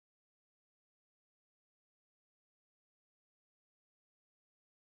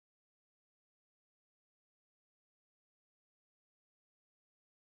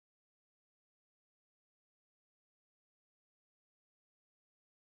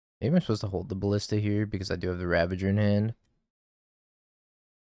 Maybe I'm supposed to hold the Ballista here because I do have the Ravager in hand.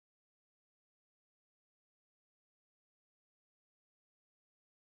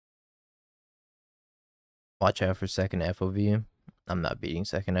 Watch out for second FOV. I'm not beating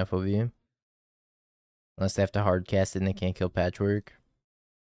second FOV. Unless they have to hard cast it and they can't kill Patchwork.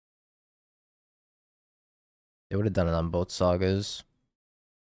 They would have done it on both Sagas.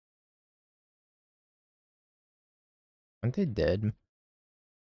 Aren't they dead?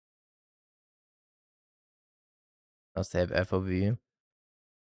 Unless they have FOV.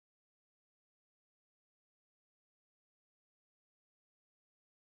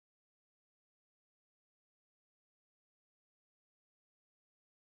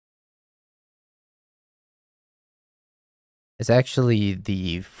 It's actually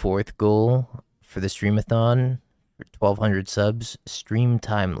the 4th goal for the Streamathon for 1,200 subs. Stream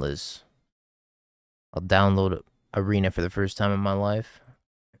timeless. I'll download Arena for the first time in my life.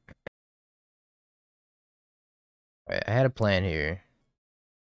 Alright, I had a plan here.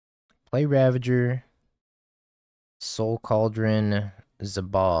 Play Ravager, Soul Cauldron,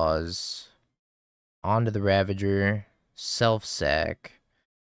 Zabaz, onto the Ravager, self-sack,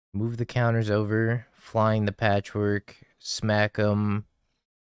 move the counters over, flying the Patchwork, smack 'em,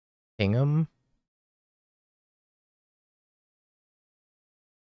 ping 'em.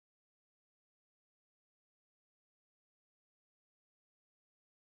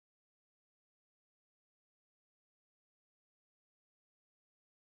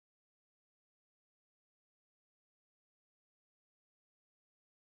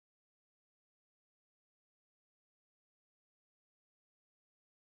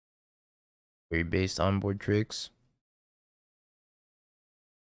 Very based onboard tricks.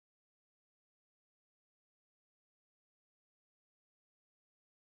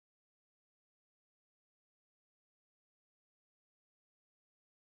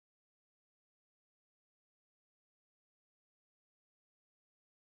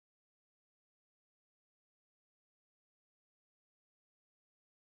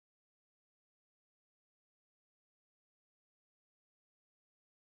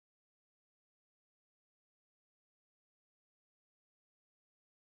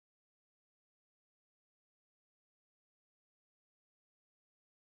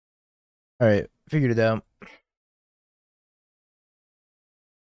 All right, figured it out.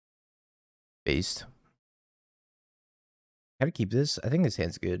 Based. Gotta keep this. I think this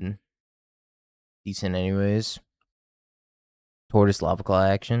hand's good. Decent, anyways. Tortoise Lava Claw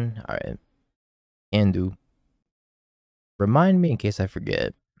action. All right, can do. Remind me in case I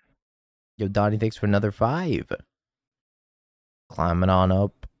forget. Yo, Donnie, thanks for another 5. Climbing on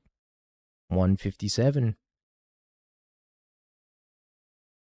up. 157.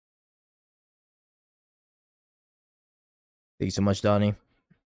 Thank you so much, Donnie.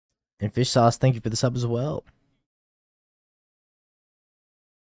 And Fish Sauce, thank you for the sub as well.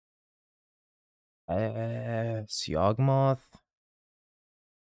 Yawgmoth.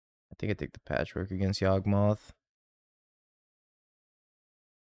 I think I take the Patchwork against Yawgmoth.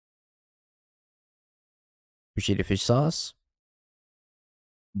 Appreciate it, Fish Sauce.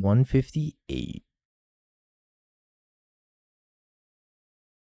 158.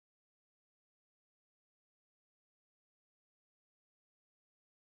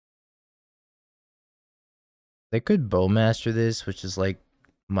 They could Bowmaster this, which is like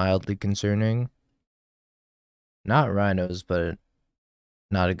mildly concerning. Not Rhinos, but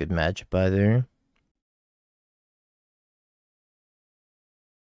not a good matchup either.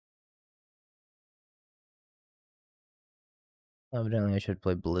 Evidently, I should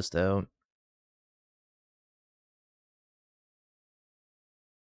play Ballista out.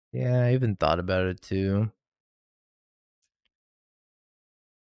 Yeah, I even thought about it too.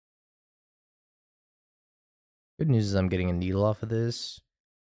 Good news is I'm getting a needle off of this.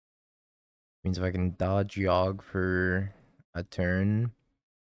 Means if I can dodge Yogg for a turn,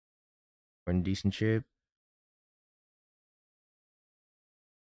 we're in decent shape.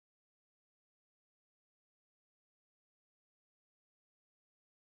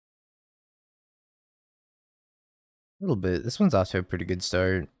 A little bit. This one's off to a pretty good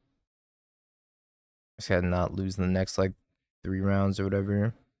start. Just gotta not lose in the next like 3 rounds or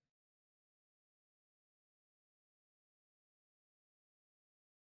whatever.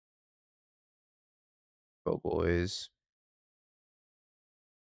 Go boys.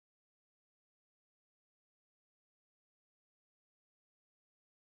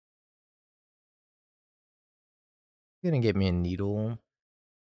 Gonna get me a needle.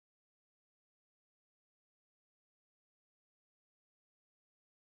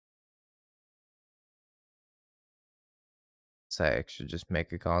 So I actually just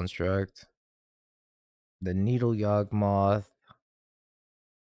make a construct. The needle Yawgmoth.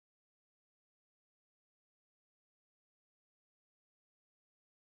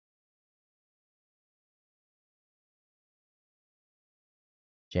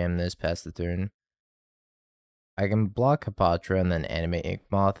 Jam this past the turn. I can block Hapatra and then animate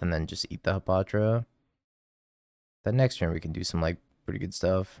Inkmoth and then just eat the Hapatra. The next turn we can do some like pretty good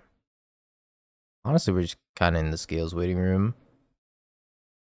stuff. Honestly, we're just kind of in the Scales waiting room.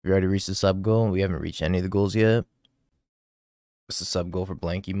 We already reached the sub goal. We haven't reached any of the goals yet. What's the sub goal for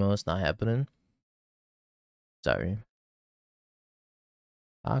Blank Emo? It's not happening. Sorry.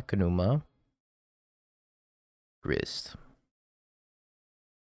 Kanuma. Grist.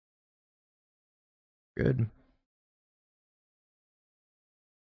 Good.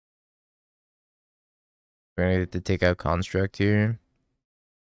 We're gonna have to take out Construct here.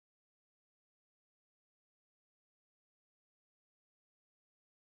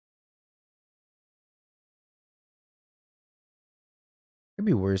 Could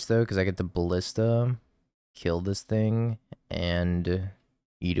be worse though, because I get the Ballista, kill this thing, and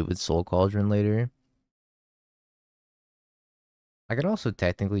eat it with Soul Cauldron later. I could also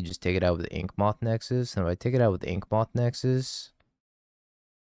technically just take it out with Inkmoth Nexus, and if I take it out with Inkmoth Nexus,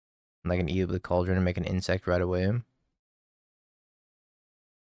 I can eat it with Cauldron and make an insect right away.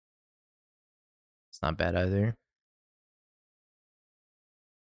 It's not bad either.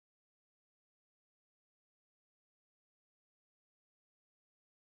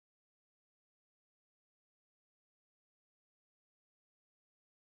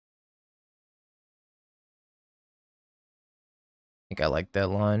 I think I like that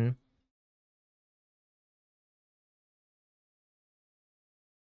line.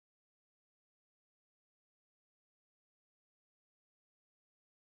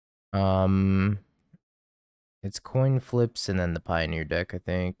 Um, it's coin flips and then the Pioneer deck, I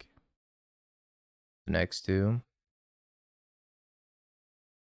think. The next two.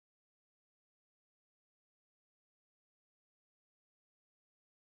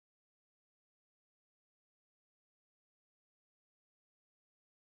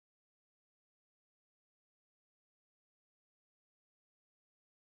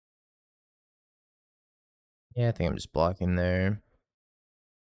 Yeah, I think I'm just blocking there.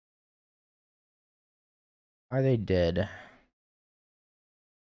 Are they dead?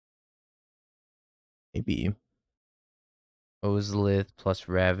 Maybe. Ozolith plus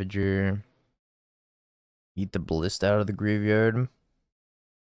Ravager. Eat the Ballista out of the graveyard.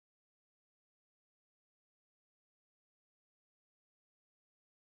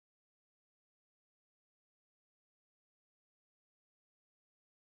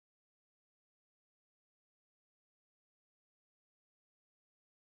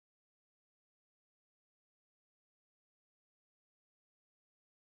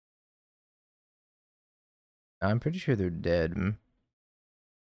 I'm pretty sure they're dead. I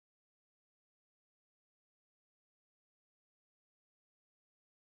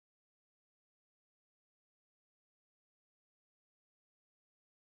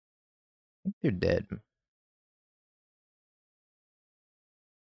think they're dead.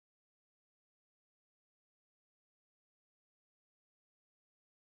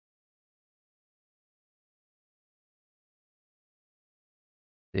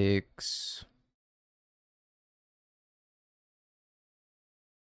 Six.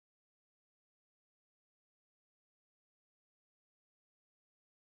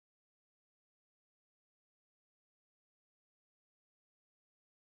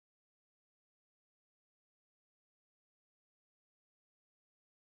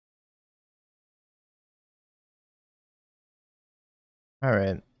 All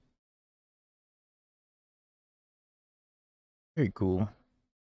right. Very cool.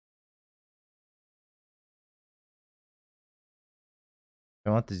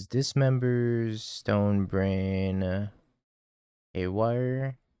 I want these Dismembers, Stone Brain,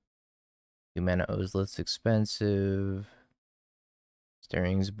 Haywire. 2 mana Ozolith's expensive.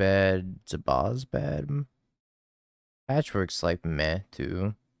 Stirring's bad. Zabaz bad. Patchwork's like meh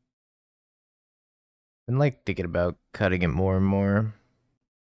too. Been like thinking about cutting it more and more.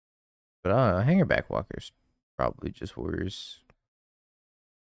 But Hangarback Walker's probably just worse.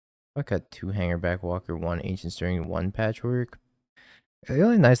 I cut 2 Hangarback Walker, 1 Ancient Stirring, 1 Patchwork. The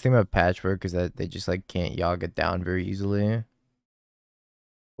only nice thing about Patchwork is that they just like can't yog it down very easily.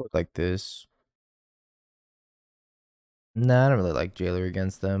 Like this. Nah, I don't really like Jailer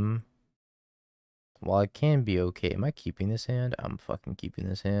against them. While it can be okay, am I keeping this hand? I'm fucking keeping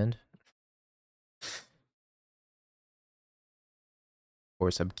this hand. Of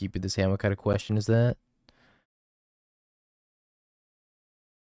course I'm keeping this hand. What kind of question is that?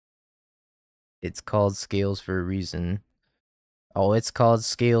 It's called Scales for a reason. Oh, it's called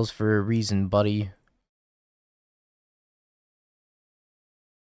Scales for a reason, buddy.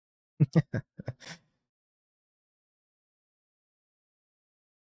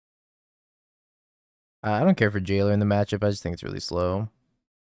 I don't care for Jailer in the matchup. I just think it's really slow.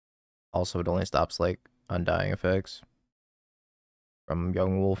 Also, it only stops like undying effects from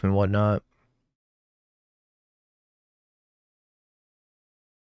Young Wolf and whatnot.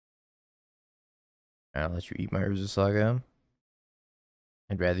 I'll let you eat my Urza Saga.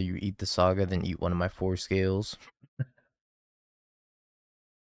 I'd rather you eat the Saga than eat one of my 4 scales.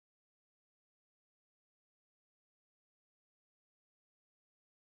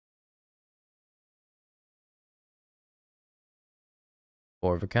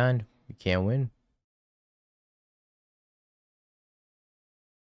 Four of a kind. You can't win.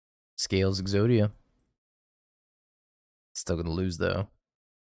 Scales Exodia. Still gonna lose though.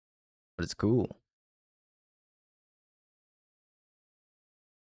 But it's cool.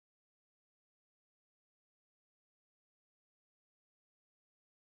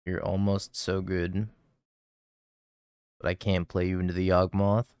 You're almost so good. But I can't play you into the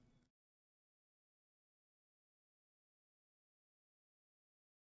Yawgmoth.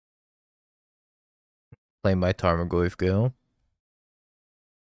 Play my Tarmogoyf go.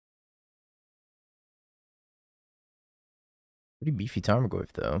 Pretty beefy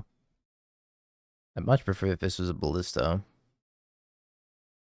Tarmogoyf though. I'd much prefer if this was a Ballista.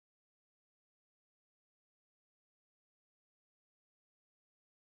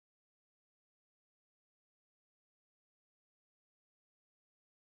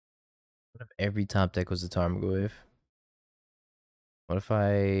 What if every top deck was a Tarmogoyf? What if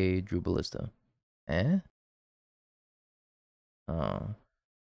I drew Ballista? Eh? Oh.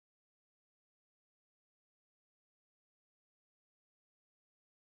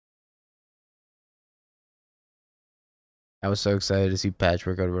 I was so excited to see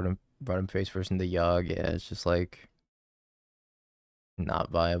Patchwork. I brought him face first into Yogg. Yeah, it's just like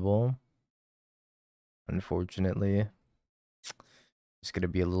not viable. Unfortunately, it's gonna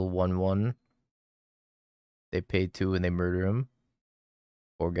be a little 1-1. They pay 2 and they murder him.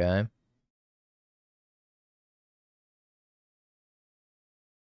 Poor guy.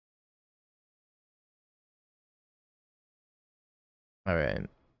 All right,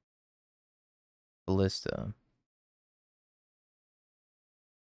 Ballista.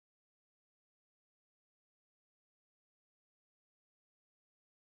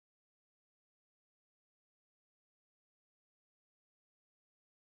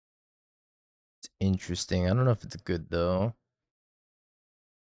 It's interesting. I don't know if it's good though.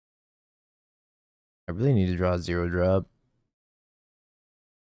 I really need to draw a 0-drop.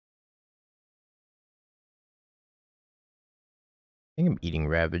 I think I'm eating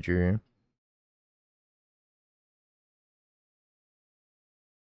Ravager.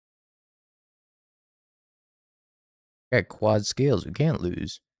 Got quad scales. We can't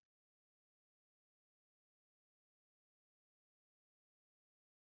lose.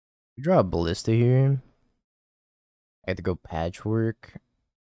 We draw a Ballista here. I have to go Patchwork.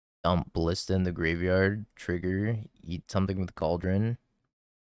 Dump Ballista in the graveyard. Trigger. Eat something with Cauldron.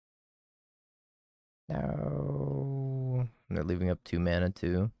 No. They're leaving up 2 mana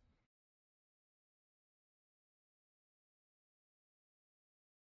too.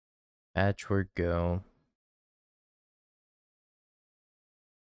 Patchwork go.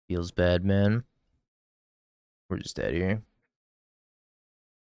 Feels bad, man. We're just dead here.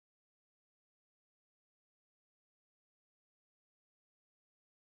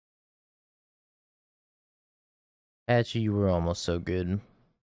 Patchy, you were almost so good.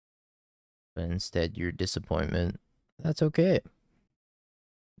 But instead, your disappointment. That's okay.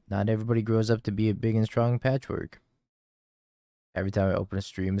 Not everybody grows up to be a big and strong Patchwork. Every time I open a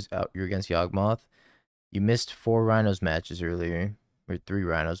stream, you're against Yawgmoth. You missed 4 Rhinos matches earlier. Or 3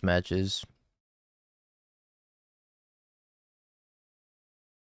 Rhinos matches.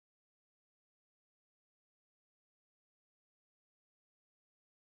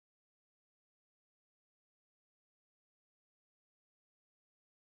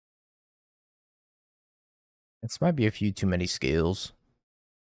 This might be a few too many scales.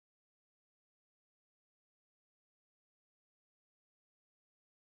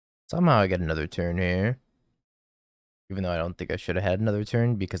 Somehow I get another turn here. Even though I don't think I should have had another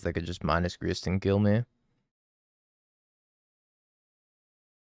turn because they could just minus Grist and kill me.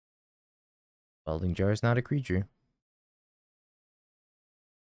 Welding Jar is not a creature.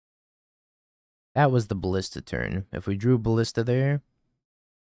 That was the Ballista turn. If we drew Ballista there,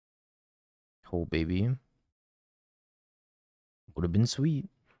 oh baby, would have been sweet.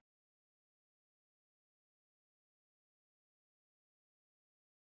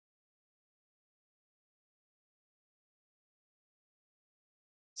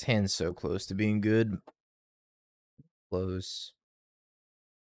 This hand's so close to being good. Close.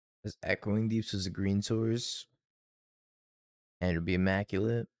 This Echoing Deeps was a green source. And it'd be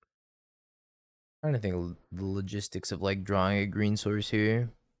immaculate. Trying to think of the logistics of like drawing a green source here.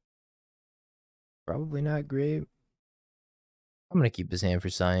 Probably not great. I'm gonna keep this hand for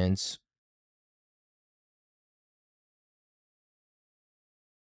science.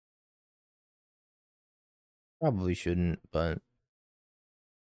 Probably shouldn't, but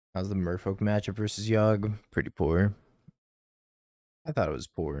how's the Merfolk matchup versus Yogg? Pretty poor. I thought it was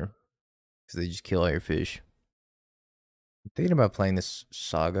poor. Because they just kill all your fish. I'm thinking about playing this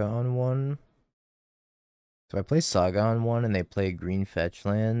Saga on one. So if I play Saga on one and they play a green fetch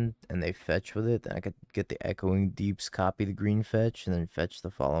land and they fetch with it, then I could get the Echoing Deeps, copy the green fetch, and then fetch the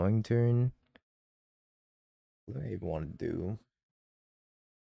following turn. What do I even want to do?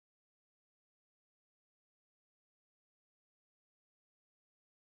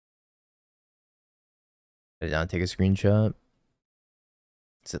 Did I not take a screenshot?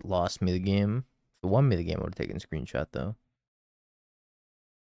 Because it lost me the game. If it won me the game, I would have taken a screenshot though.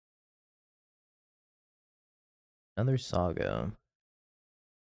 Another Saga.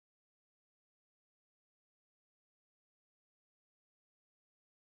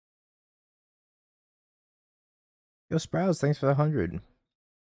 Yo, Sprouts, thanks for the 100.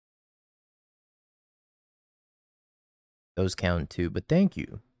 Those count too, but thank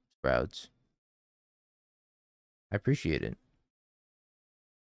you, Sprouts. I appreciate it.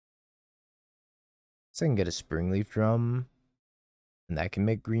 So I can get a Springleaf Drum, and that can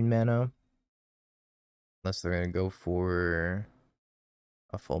make green mana. Unless they're going to go for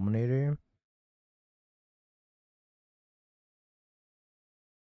a Fulminator.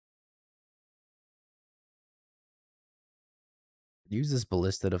 Use this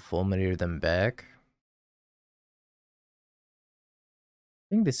ballista to fulminator them back.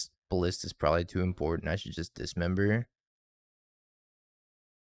 I think this ballista is probably too important. I should just dismember.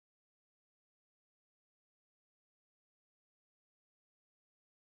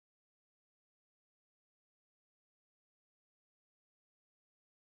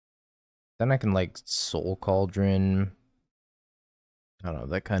 Then I can like Soul Cauldron. I don't know,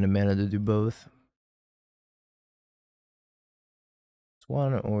 that kind of mana to do both. It's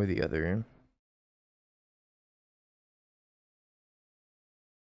one or the other.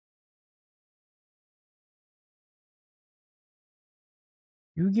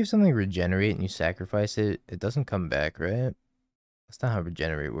 You give something regenerate and you sacrifice it, it doesn't come back, right? That's not how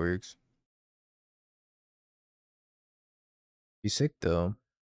regenerate works. Be sick though.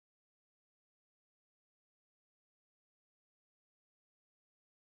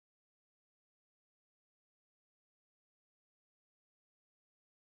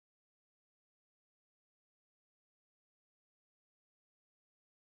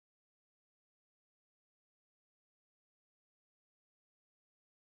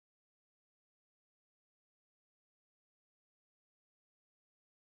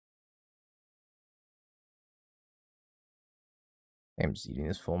 I'm just eating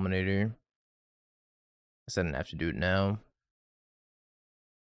this fulminator. I said I didn't have to do it now.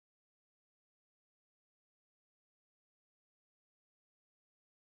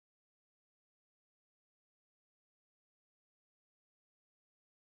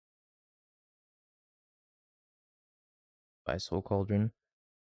 By Soul Cauldron.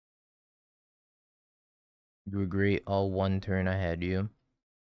 You were great all one turn I had you.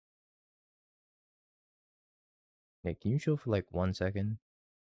 Yeah, can you chill for like 1 second?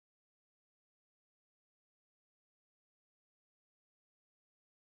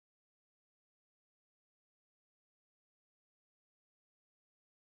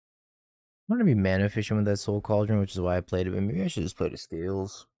 I want to be mana efficient with that Soul Cauldron, which is why I played it, but maybe I should just play the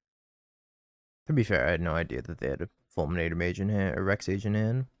Scales. To be fair, I had no idea that they had a Fulminator Mage in hand, or Rex Age in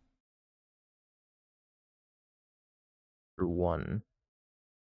hand. For 1.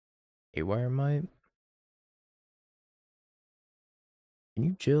 Haywire Mite? Can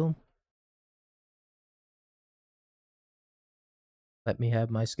you chill? Let me have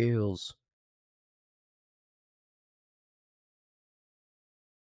my Scales.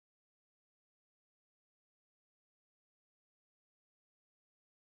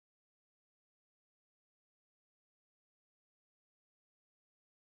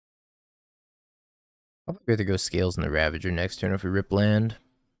 I'll probably have to go Scales in the Ravager next turn if we rip land.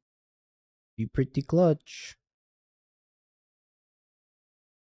 Be pretty clutch.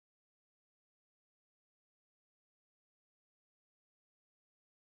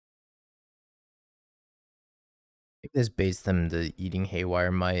 Maybe this baits them to eating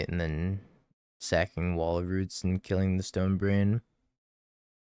Haywire Mite and then sacking Wall of Roots and killing the Stone Brain.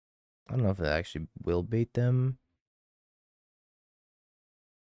 I don't know if that actually will bait them.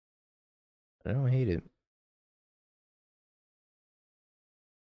 I don't hate it.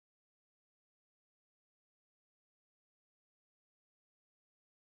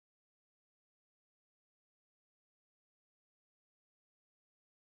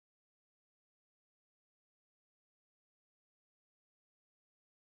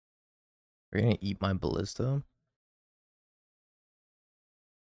 We're gonna eat my Ballista.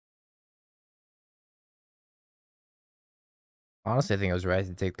 Honestly, I think I was right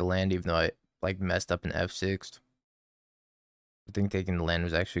to take the land, even though I like messed up in F6. I think taking the land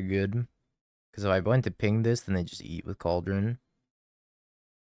was actually good. Because if I went to ping this, then they just eat with Cauldron.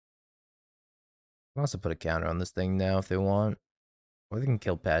 I can also put a counter on this thing now if they want. Or they can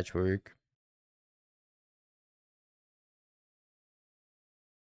kill Patchwork.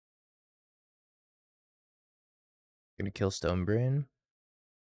 Gonna kill Stonebrain.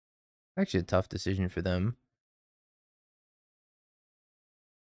 Actually a tough decision for them.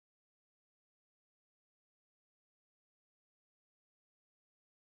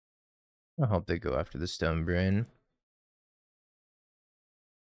 I hope they go after the Stonebrain.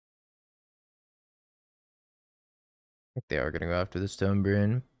 I think they are gonna go after the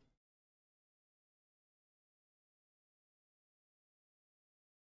Stonebrain.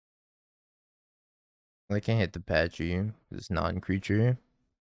 They can't hit the Patchy. It's non-creature.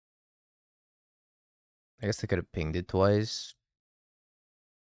 I guess they could have pinged it twice.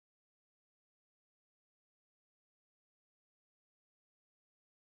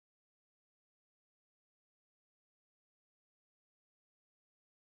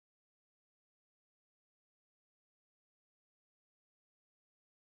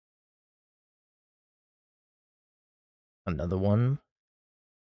 Another one.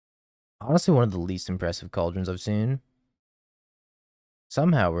 Honestly, one of the least impressive cauldrons I've seen.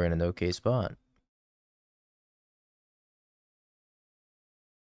 Somehow we're in an okay spot.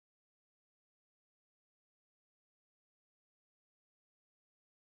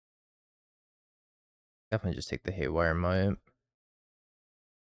 Definitely just take the Haywire Mite.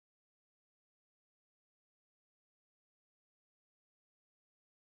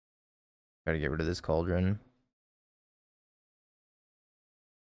 Gotta get rid of this cauldron.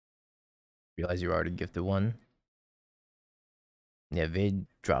 Realize you already gifted one. Yeah, Vade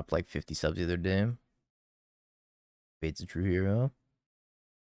dropped like 50 subs the other day. Vade's a true hero.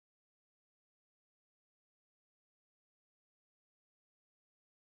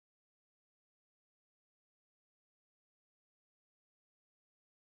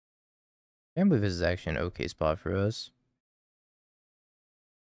 I can't believe this is actually an okay spot for us.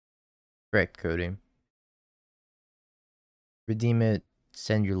 Correct, Cody. Redeem it,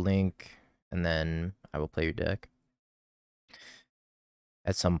 send your link, and then I will play your deck.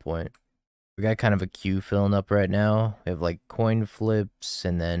 At some point. We got kind of a queue filling up right now. We have like coin flips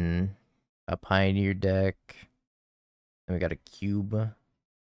and then a Pioneer deck. And we got a cube.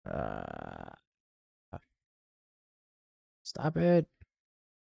 Stop it.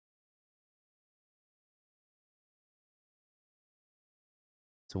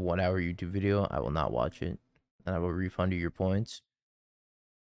 It's a 1 hour YouTube video. I will not watch it. And I will refund you your points.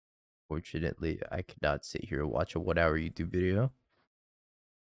 Fortunately, I cannot sit here and watch a 1 hour YouTube video.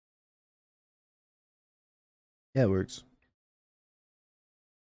 Yeah, it works.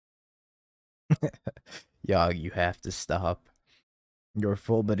 Yeah, you have to stop. Your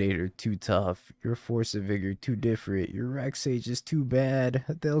Fulminator too tough. Your Force of Vigor too different. Your Rex Sage is too bad.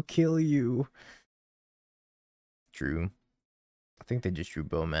 They'll kill you. True. I think they just drew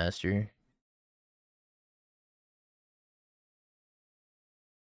Bowmaster.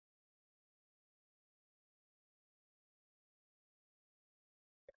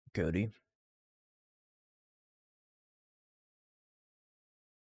 Cody.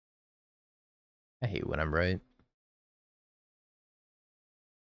 I hate when I'm right.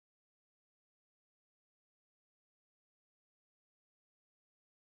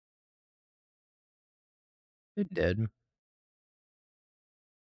 They're dead.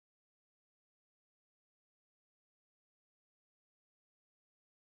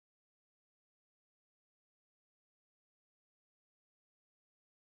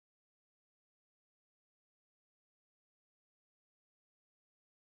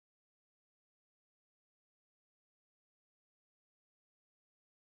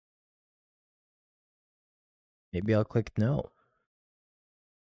 Maybe I'll click no.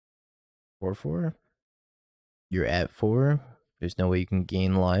 4-4? You're at 4? There's no way you can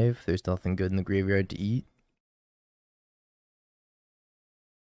gain life. There's nothing good in the graveyard to eat.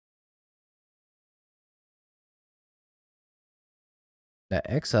 That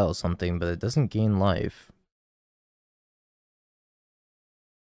exiles something, but it doesn't gain life.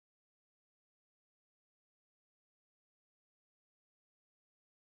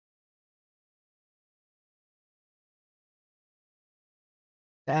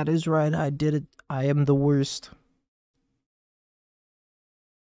 That is right, I did it. I am the worst.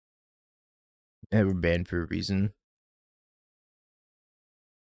 They were banned for a reason.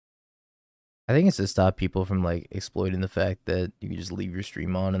 I think it's to stop people from like exploiting the fact that you can just leave your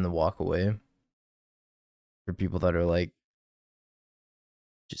stream on and then walk away. For people that are like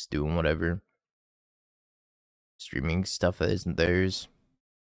just doing whatever. Streaming stuff that isn't theirs.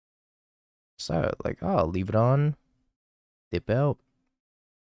 So like, oh, leave it on, dip out.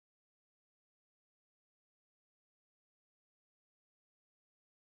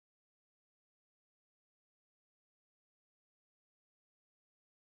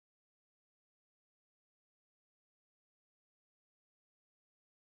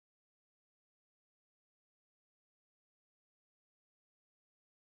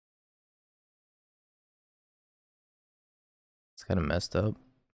 It's kind of messed up.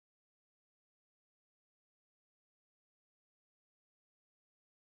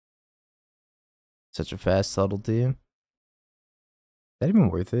 Such a fast subtlety. That even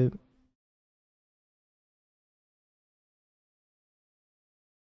worth it?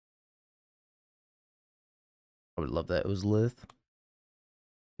 I would love that Ozolith.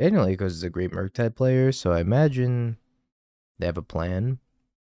 Daniel Akos is a great Murktide player, so I imagine they have a plan.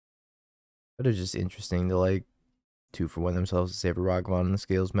 But it's just interesting to like 2-for-1 themselves to save a Ragavan in the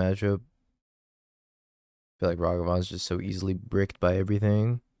Scales matchup. I feel like Ragavan's just so easily bricked by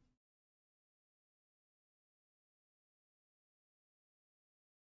everything.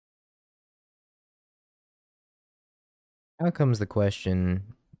 Now comes the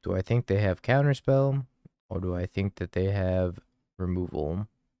question, do I think they have Counterspell, or do I think that they have removal?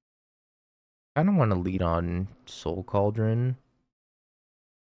 I don't want to lead on Soul Cauldron.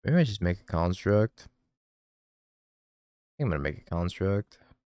 Maybe I just make a Construct. I think I'm going to make a Construct.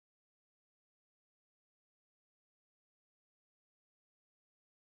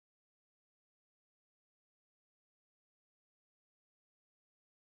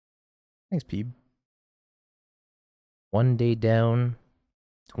 Thanks, Peeb. 1 day down,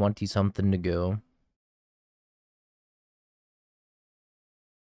 20 something to go.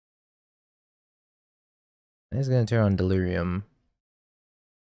 It's going to turn on Delirium.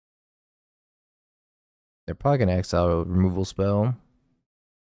 They're probably going to exile a removal spell.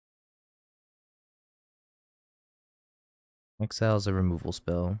 Exile's a removal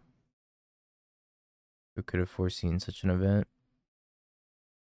spell. Who could have foreseen such an event?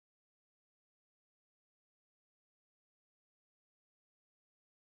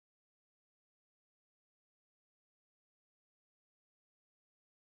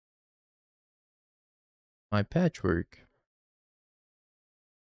 My Patchwork.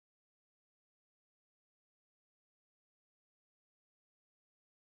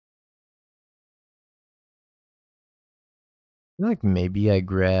 I feel like maybe I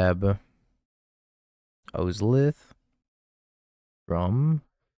grab Ozolith. Drum.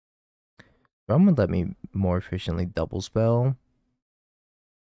 Drum would let me more efficiently double spell.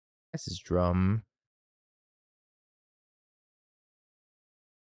 This is Drum.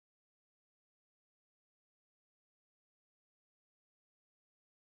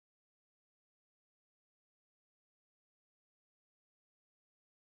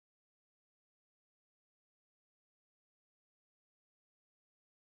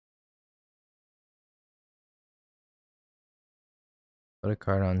 Put a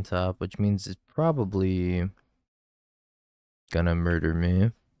card on top, which means it's probably gonna murder me.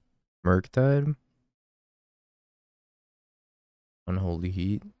 Murktide. Unholy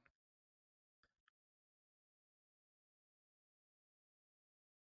Heat.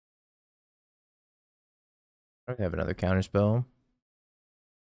 I have another counterspell.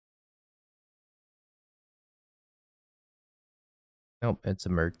 Nope, it's a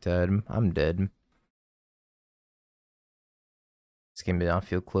Murktide. I'm dead. This game did not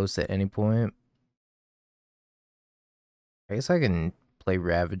feel close at any point. I guess I can play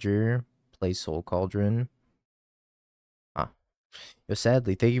Ravager, play Soul Cauldron. Ah. Yo,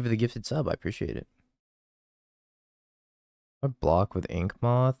 sadly, thank you for the gifted sub. I appreciate it. I block with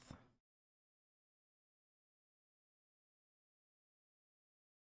Inkmoth.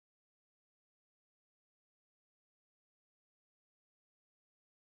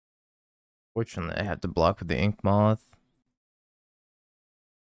 Fortunately, I had to block with the Inkmoth.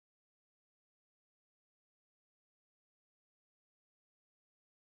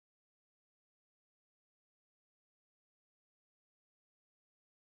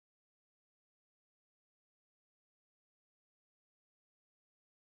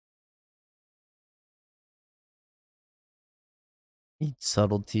 Eat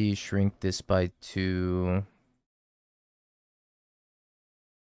Subtlety, shrink this by 2.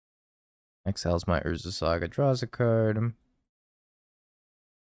 Exiles my Urza Saga, draws a card.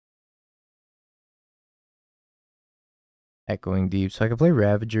 Echoing Deep. So I can play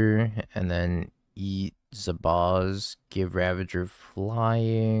Ravager and then eat Zabaz, give Ravager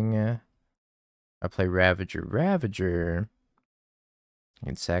flying. I play Ravager. I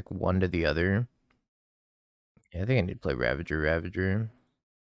can sack one to the other. Yeah, I think I need to play Ravager.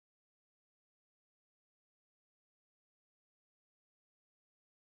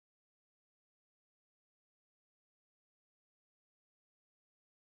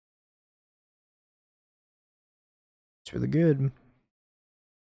 It's really good.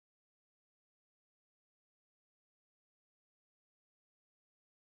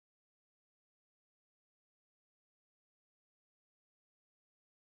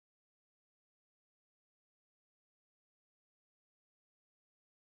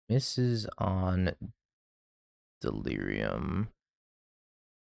 Misses on Delirium.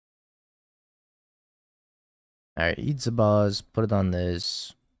 Alright, eat Zabaz, put it on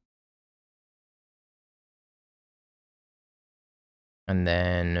this. And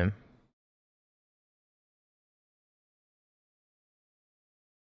then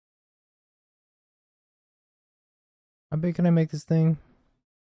how big can I make this thing?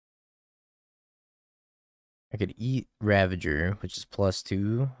 I could eat Ravager, which is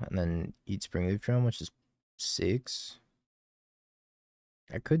 +2, and then eat Springleaf Drum, which is 6.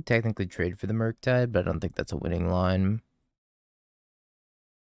 I could technically trade for the Murktide, but I don't think that's a winning line.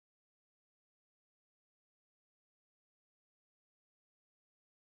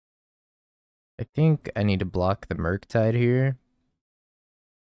 I think I need to block the Murktide here.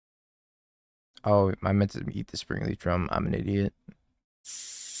 Oh, I meant to eat the Springleaf Drum. I'm an idiot.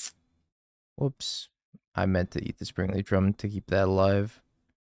 Whoops. I meant to eat the Springleaf Drum to keep that alive.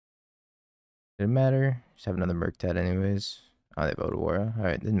 Didn't matter. Just have another Murktide anyways. Oh, they have Odawara.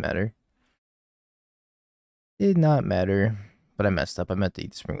 Alright, didn't matter. Did not matter. But I messed up. I meant to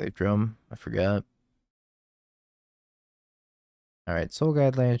eat the Springleaf Drum. I forgot. Alright, Soul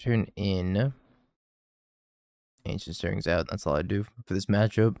Guide Lantern in. Ancient Stirrings out. That's all I do for this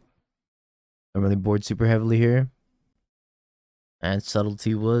matchup. I'm really bored super heavily here. And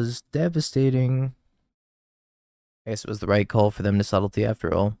Subtlety was devastating. I guess it was the right call for them to Subtlety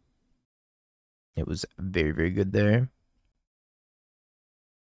after all. It was very, very good there.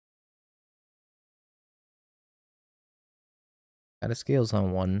 Got a Scales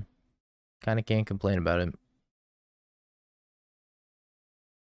on one. Kind of can't complain about it.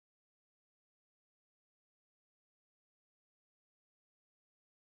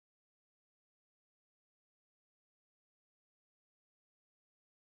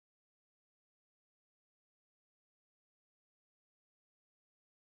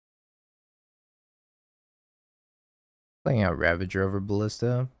 Playing out Ravager over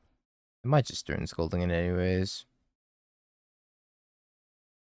Ballista. I might just turn Scolding in anyways.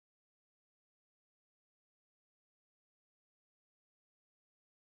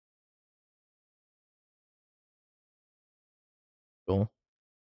 Cool.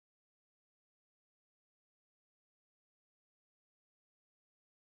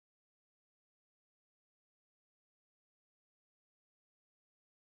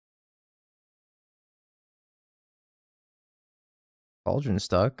 Cauldron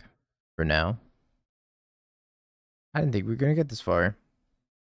stuck. For now. I didn't think we were going to get this far.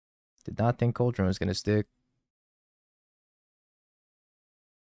 Did not think Cauldron was going to stick.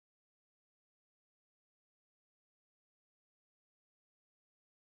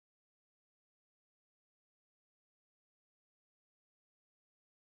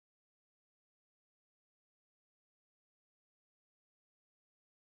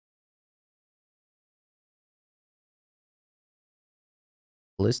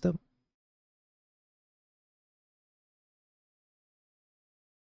 Ballista?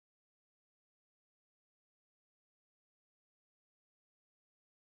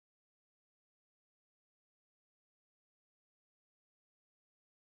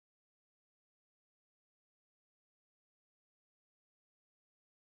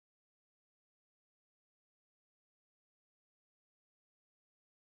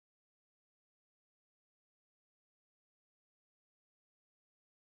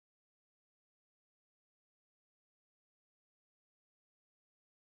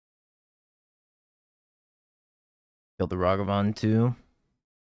 Killed the Ragavan too.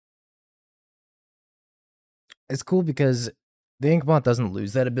 It's cool because the Inkmoth doesn't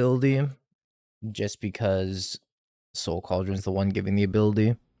lose that ability just because Soul Cauldron's the one giving the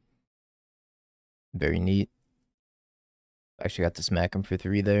ability. Very neat. Actually got to smack him for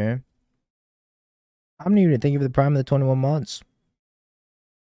 3 there. I'm not even thank you for the prime of the 21 months.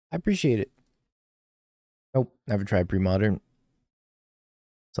 I appreciate it. Nope, never tried pre-modern.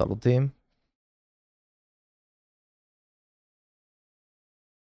 Subtlety.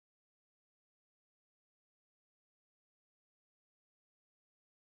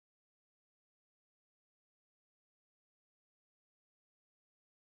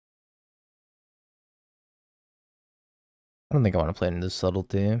 I don't think I want to play into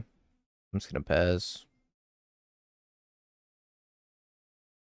subtlety. I'm just gonna pass.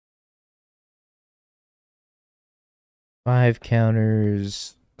 Five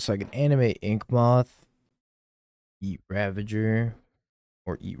counters. So I can animate Inkmoth, eat Ravager,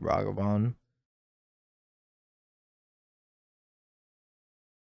 or eat Ragavan.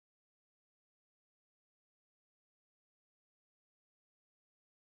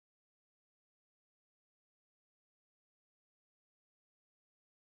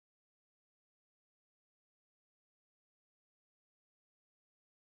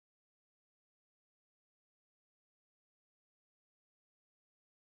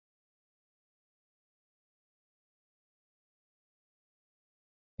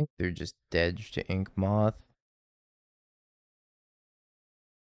 I think they're just dead to Inkmoth.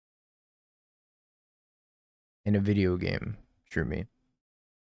 In a video game. Sure me.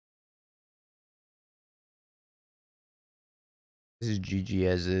 This is GG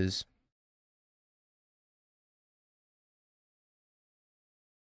as is.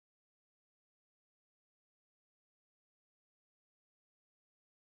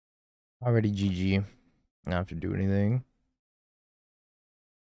 Already GG. I don't have to do anything.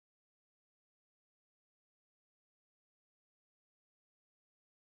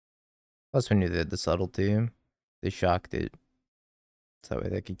 Plus, we knew they had the subtlety. They shocked it. So that way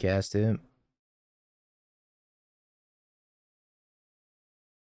they could cast it.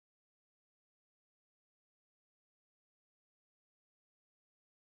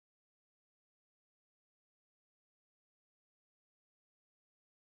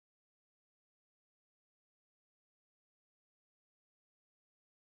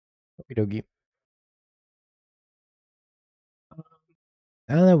 Okie dokie.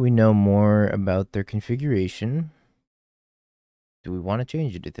 Now that we know more about their configuration, do we want to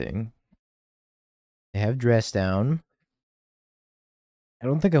change anything? They have Dress Down. I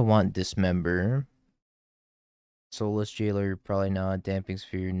don't think I want Dismember. Soulless Jailer, probably not. Damping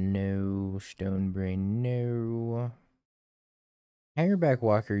Sphere, no. Stone Brain, no. Hangarback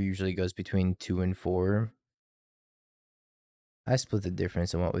Walker usually goes between 2 and 4. I split the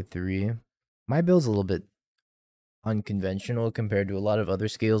difference and went with 3. My build's a little bit unconventional compared to a lot of other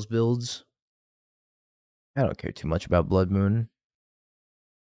Scales builds. I don't care too much about Blood Moon.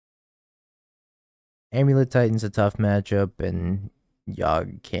 Amulet Titan's a tough matchup, and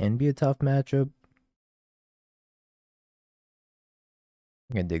Yogg can be a tough matchup.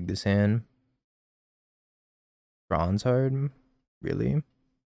 I'm gonna dig this hand. Tron's hard? Really?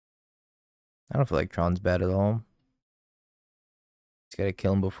 I don't feel like Tron's bad at all. Just gotta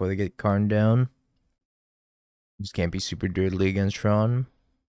kill him before they get Karn down. Just can't be super dirtly against Tron.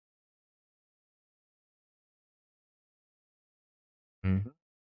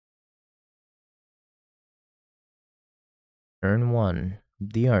 Turn 1.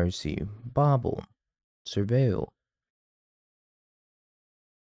 DRC. Bobble. Surveil.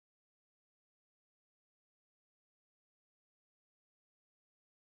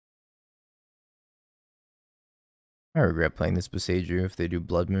 I regret playing this Boseiju if they do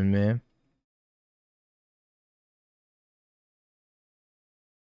Blood Moon me.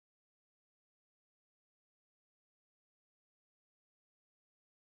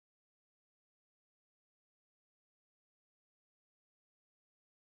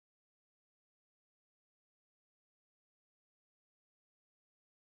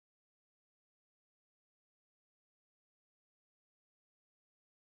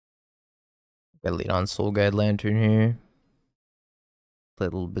 Gotta lead on Soul Guide Lantern here. Play a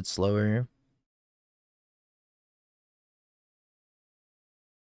little bit slower.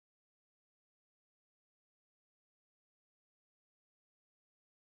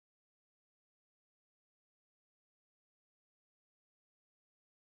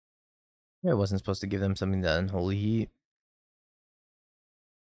 Yeah, I wasn't supposed to give them something that Unholy Heat.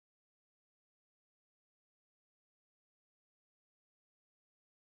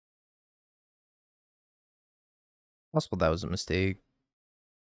 Possible that was a mistake.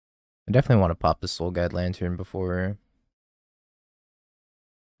 I definitely want to pop the Soul Guide Lantern before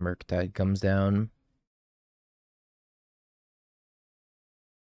Murktide comes down.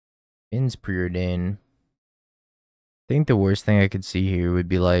 In's preordain. I think the worst thing I could see here would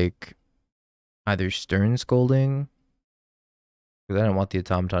be like either Stern Scolding, because I don't want the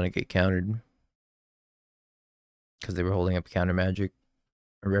Automaton to get countered. Because they were holding up counter magic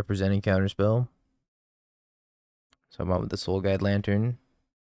or representing counter spell. So I went with the Soul Guide Lantern.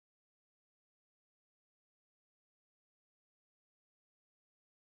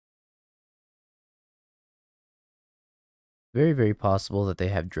 Very, very possible that they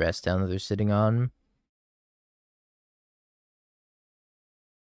have Dress Down that they're sitting on.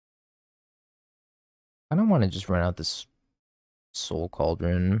 I don't want to just run out this Soul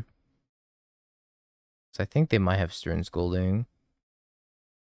Cauldron. So I think they might have Stern Scolding.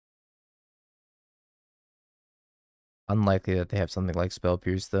 Unlikely that they have something like Spell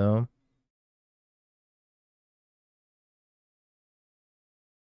Pierce, though.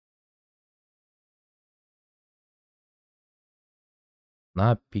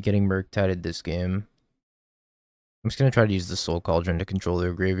 Not be getting Murktided this game. I'm just going to try to use the Soul Cauldron to control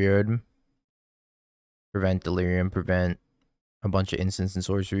their graveyard. Prevent Delirium, prevent a bunch of instants and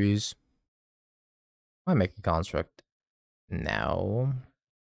sorceries. I make a construct now.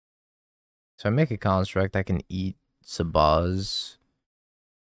 So I make a construct, I can eat Zabaz.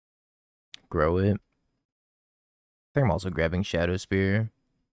 Grow it. I think I'm also grabbing Shadowspear.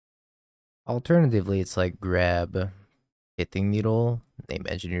 Alternatively, it's like grab Pithing Needle, name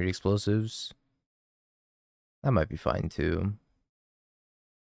engineered explosives. That might be fine too.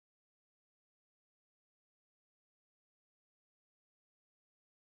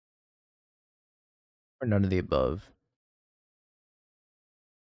 Or none of the above.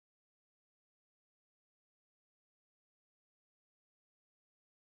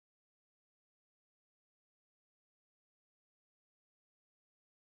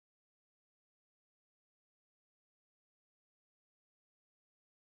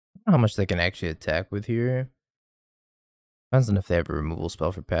 know how much they can actually attack with here. Depends on if they have a removal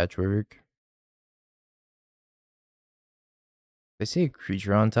spell for Patchwork. They see a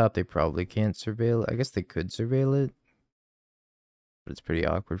creature on top, they probably can't surveil it. I guess they could surveil it, but it's pretty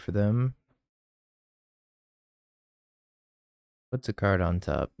awkward for them. What's a card on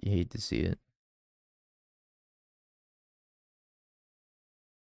top? You hate to see it.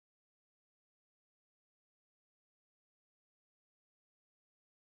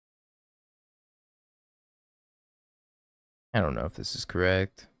 I don't know if this is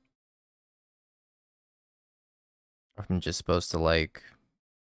correct. Or if I'm just supposed to, like,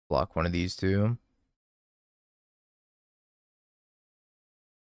 block one of these two.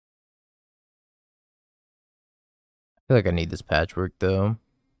 I feel like I need this Patchwork, though.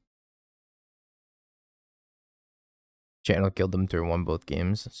 Channel killed them turn 1 both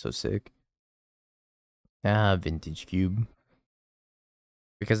games. So sick. Ah, Vintage Cube.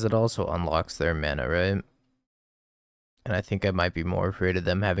 Because it also unlocks their mana, right? And I think I might be more afraid of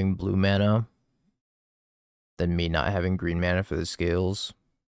them having blue mana than me not having green mana for the scales.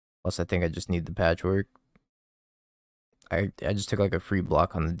 Plus, I think I just need the Patchwork. I just took like a free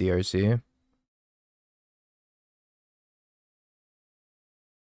block on the DRC.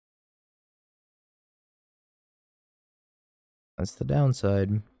 That's the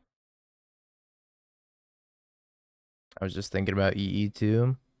downside. I was just thinking about EE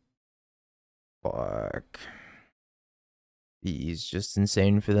too. Fuck. EE is just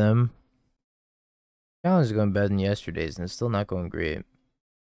insane for them. Challenge is going better than yesterday's, and it's still not going great.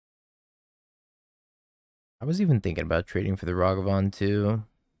 I was even thinking about trading for the Ragavan too.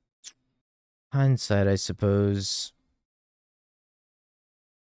 Hindsight, I suppose.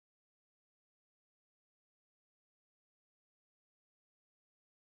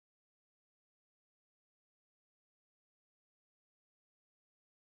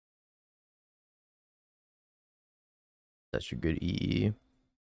 Such a good EE.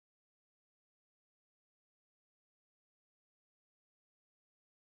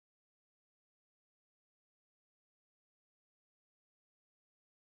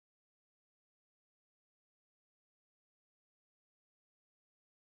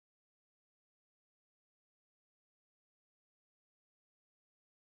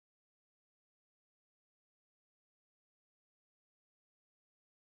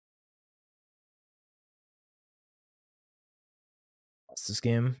 What's this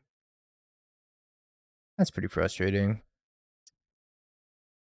game? That's pretty frustrating.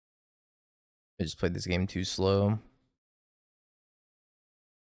 I just played this game too slow.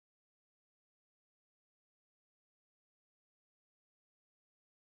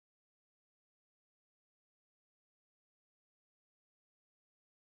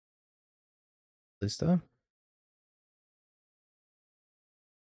 Ballista?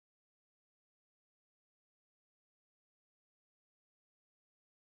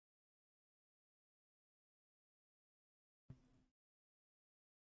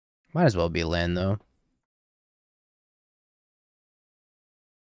 Might as well be a land though.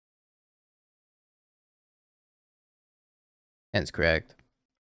 That's correct.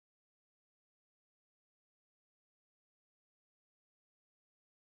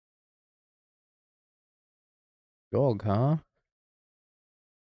 Jog, huh?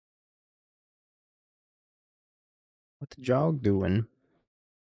 What the jog doing?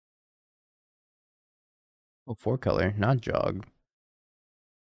 Oh, 4-color, not jog.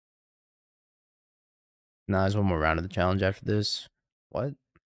 Nah, there's one more round of the challenge after this. What?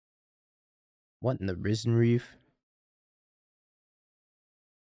 What in the Risen Reef?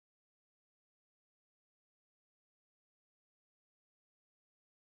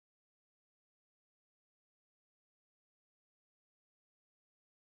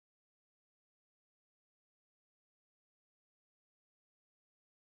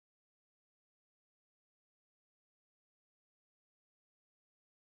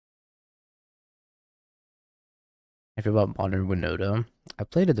 I feel about Modern Winota. I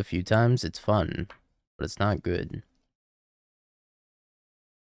played it a few times. It's fun, but it's not good.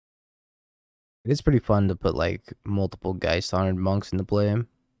 It is pretty fun to put like multiple Geist Honored monks into play,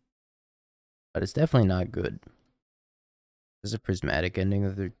 but it's definitely not good. There's a prismatic ending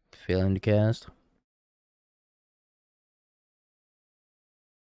that they're failing to cast.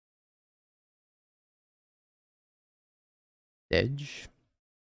 Edge,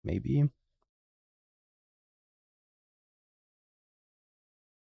 maybe.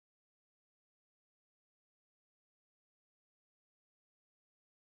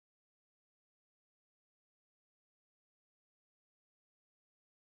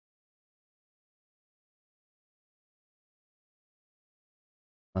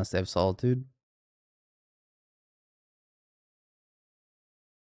 Unless they have Solitude.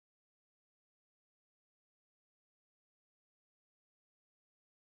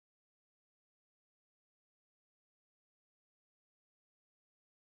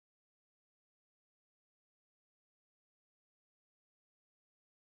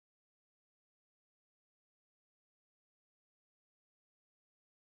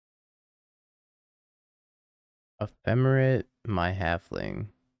 Ephemerate, my halfling.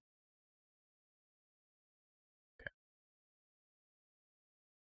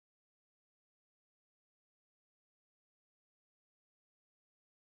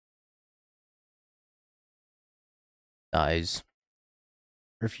 Dies.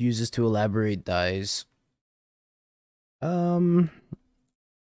 Refuses to elaborate, dies. Yeah,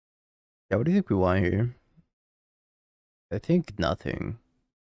 what do you think we want here? I think nothing.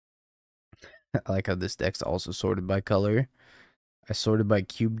 I like how this deck's also sorted by color. I sorted by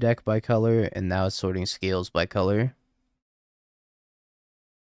cube deck by color, and now it's sorting scales by color.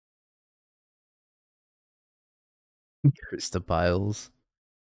 Christopiles.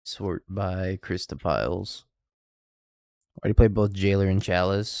 Sort by Christopiles. Why do you play both Jailer and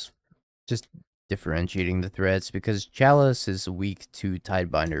Chalice? Just differentiating the threats, because Chalice is weak to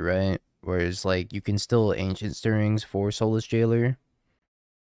Tidebinder, right? Whereas, like, you can still Ancient Stirrings for Soulless Jailer.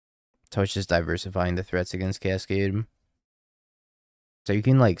 So it's just diversifying the threats against Cascade. So you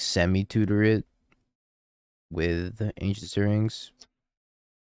can, like, semi-tutor it with Ancient Stirrings.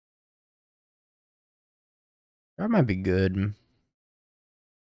 That might be good.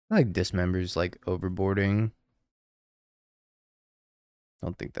 I like Dismember's, like, overboarding. I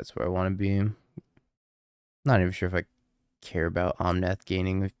don't think that's where I want to be. Not even sure if I care about Omnath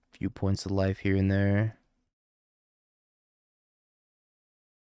gaining a few points of life here and there.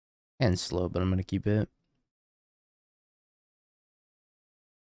 And slow, but I'm going to keep it.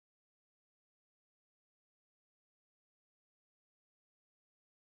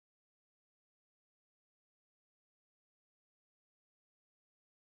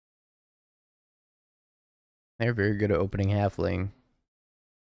 They're very good at opening halfling.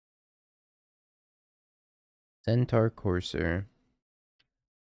 Centaur Courser.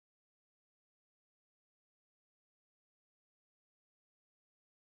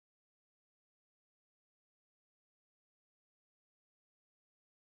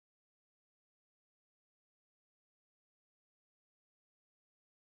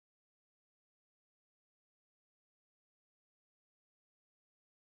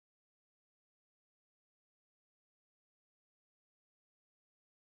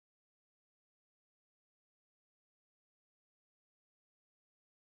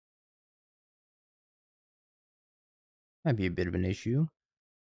 Might be a bit of an issue.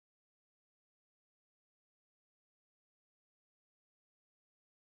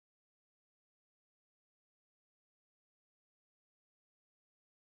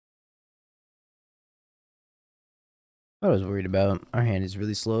 What I was worried about. Our hand is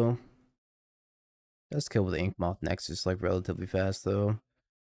really slow. Does kill with the Inkmoth Nexus like relatively fast though.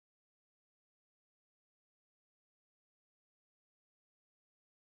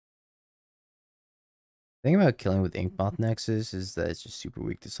 The thing about killing with Inkmoth Nexus is that it's just super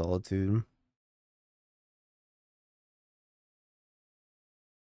weak to Solitude.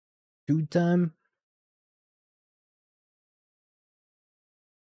 2-time?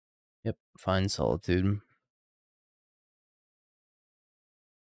 Yep, fine Solitude.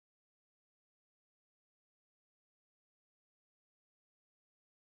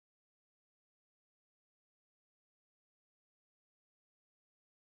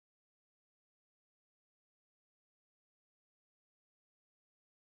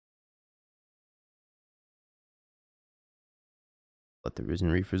 Let the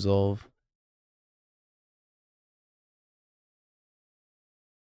Risen Reef resolve.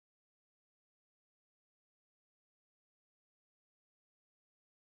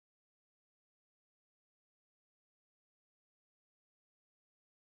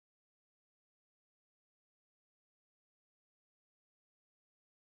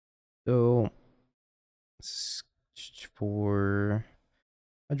 So, for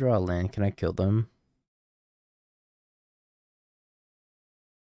I draw a land, can I kill them?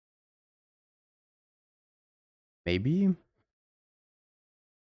 Maybe?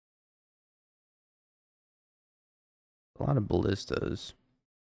 A lot of ballistas.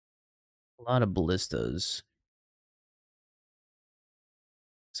 A lot of ballistas.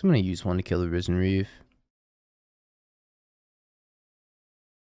 So I'm gonna use one to kill the Risen Reef.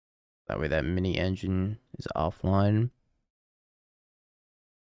 That way that mini engine is offline.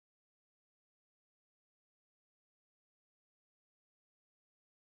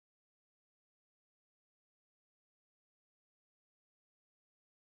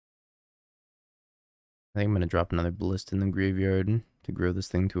 I think I'm gonna drop another Ballista in the graveyard to grow this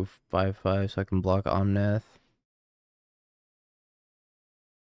thing to a 5/5 so I can block Omnath.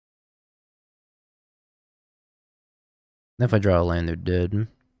 And if I draw a land, they're dead.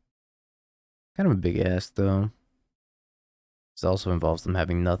 Kind of a big ask though. This also involves them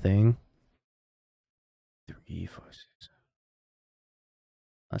having nothing. 3, 4, 6.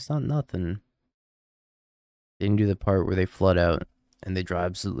 That's not nothing. They didn't do the part where they flood out and they draw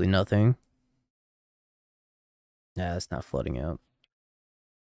absolutely nothing. Yeah, that's not flooding out.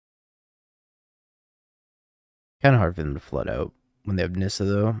 Kind of hard for them to flood out when they have Nissa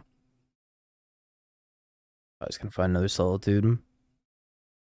though. I was gonna find another Solitude.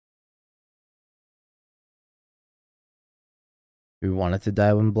 We wanted to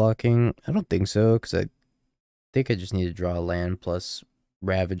die when blocking. I don't think so, because I think I just need to draw a land plus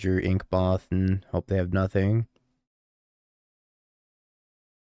Ravager, Inkmoth, and hope they have nothing.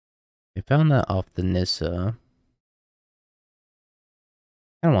 They found that off the Nissa.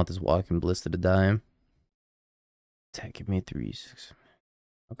 I don't want this Walking Ballista to die. Attack, give me 3, 6.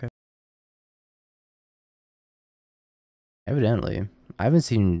 Okay. Evidently. I haven't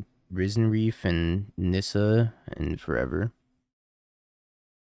seen Risen Reef and Nissa in forever.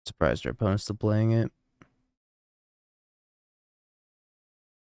 Surprised our opponent's still playing it.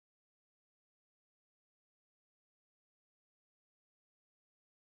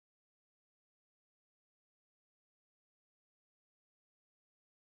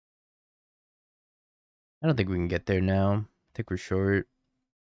 I don't think we can get there now. I think we're short.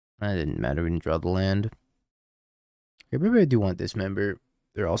 It didn't matter, we didn't draw the land. Okay, maybe I do want Dismember.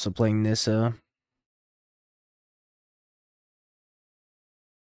 They're also playing Nissa.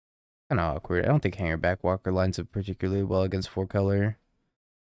 Kind of awkward. I don't think Hangarback Walker lines up particularly well against 4-color.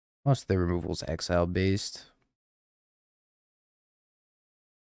 Most of their removal's exile based.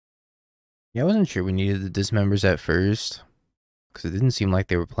 Yeah, I wasn't sure we needed the Dismembers at first, because it didn't seem like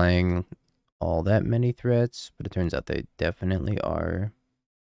they were playing all that many threats, but it turns out they definitely are.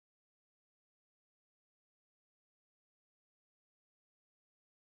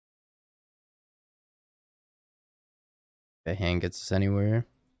 The hand gets us anywhere.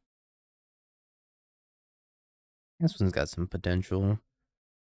 This one's got some potential,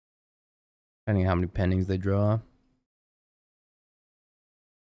 depending on how many pendings they draw.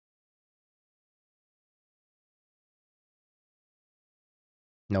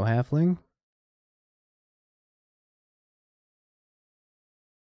 No halfling?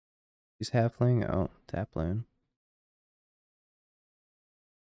 He's halfling? Oh, tap land.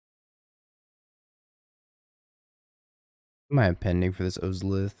 I might have pending for this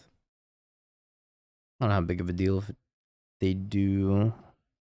Ozolith. I don't know how big of a deal if they do.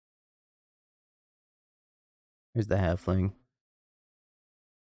 Here's the halfling.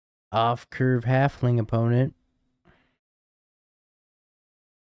 Off curve halfling opponent.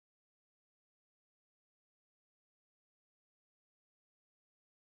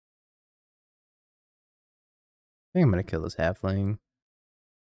 I think I'm gonna kill this halfling.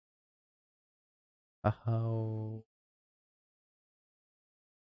 Oh.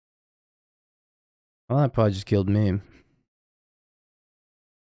 Well, that probably just killed me.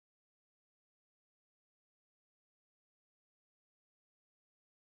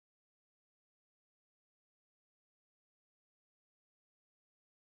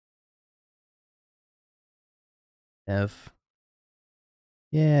 F.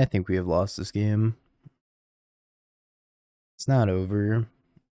 Yeah, I think we have lost this game. It's not over,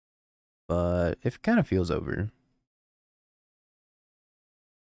 but it kind of feels over.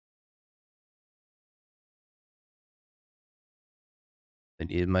 I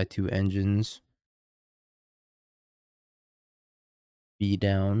needed my 2 engines. B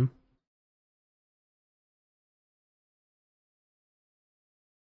down.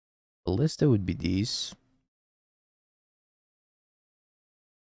 Ballista would be decent.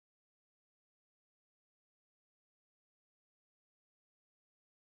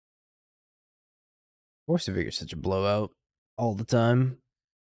 Force of Vigor is such a blowout all the time.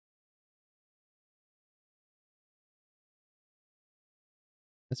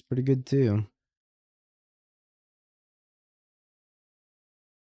 That's pretty good too.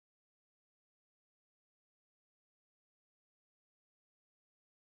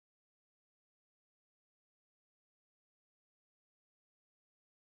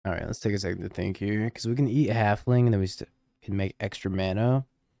 Alright, let's take a second to think here. Because we can eat Halfling and then we can make extra mana.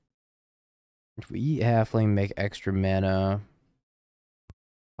 If we eat Halfling, make extra mana.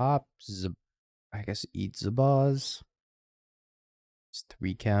 Pop, I guess eat Zabaz. It's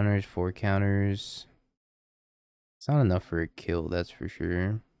 3 counters, 4 counters. It's not enough for a kill, that's for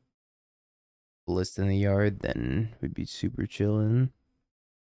sure. Ballista in the yard, then we'd be super chillin'.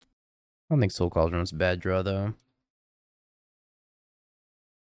 I don't think Soul Cauldron was a bad draw, though.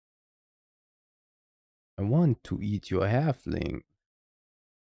 I want to eat your halfling.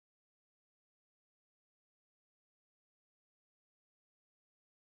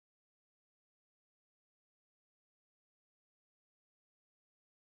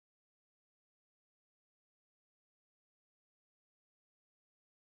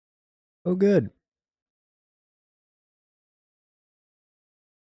 Oh, good.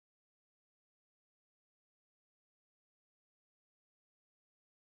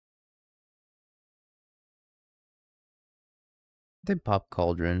 They pop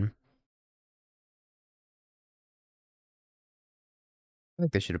Cauldron. I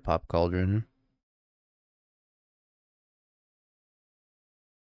think they should have popped Cauldron.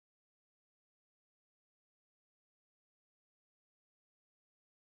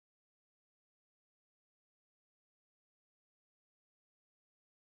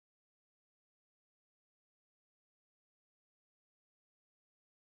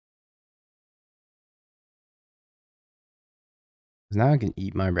 Cause now I can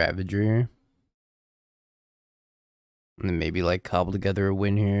eat my Ravager. And then maybe like cobble together a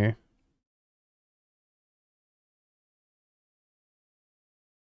win here.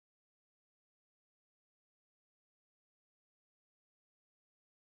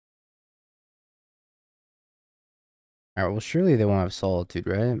 Alright, well surely they won't have Solitude,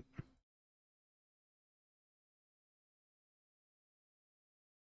 right?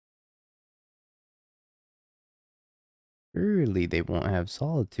 Surely they won't have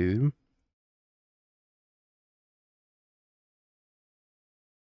Solitude.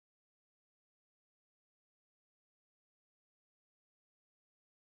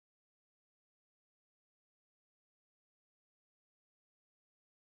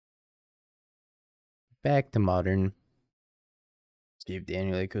 Back to Modern. Gave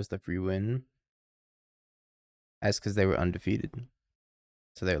Daniel Akos the free win. That's because they were undefeated.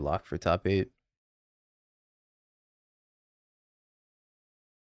 So they're locked for top 8.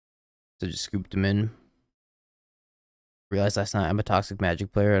 So just scooped them in. Realized last night I'm a toxic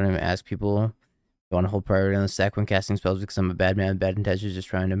Magic player. I don't even ask people if they want to hold priority on the stack when casting spells because I'm a bad man with bad intentions, just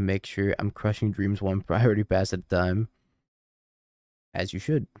trying to make sure I'm crushing dreams one priority pass at a time. As you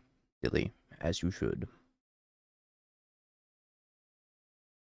should, Billy. As you should.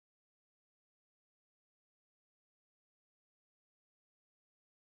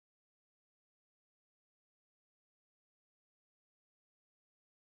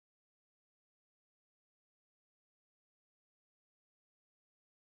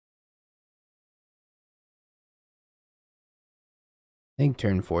 I think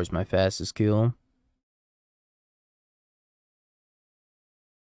turn 4 is my fastest kill.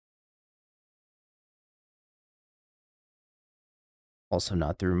 Also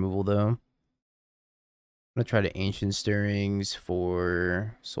not the removal though. I'm gonna try to Ancient Stirrings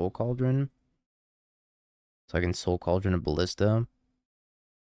for Soul Cauldron. So I can Soul Cauldron a Ballista.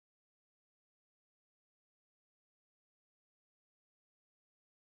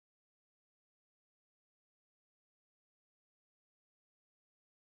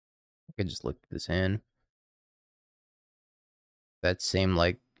 I could just look at this hand. That same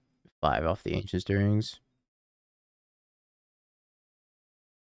like 5 off the Ancient Stirrings.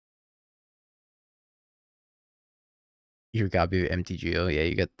 Your copy of MTGO. Yeah,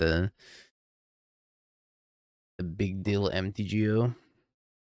 you got the big deal MTGO.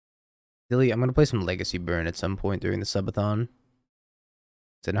 Dilly, I'm gonna play some Legacy Burn at some point during the subathon.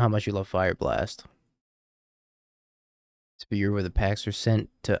 So I know how much you love Fire Blast. Sphere where the packs are sent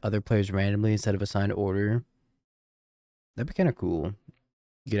to other players randomly instead of assigned order. That'd be kind of cool.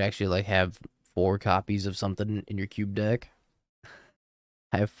 You could actually like have 4 copies of something in your cube deck.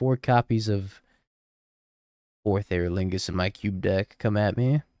 I have 4 copies of Fourth Aerlingus in my cube deck. Come at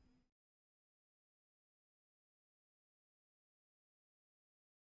me.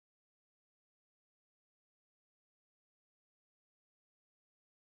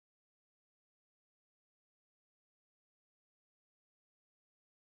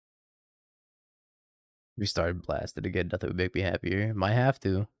 We started blasted again. Nothing would make me happier. Might have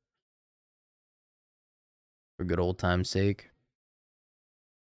to. For good old time's sake.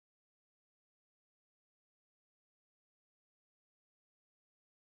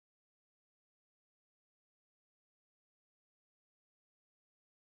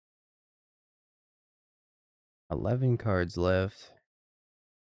 $11 cards left.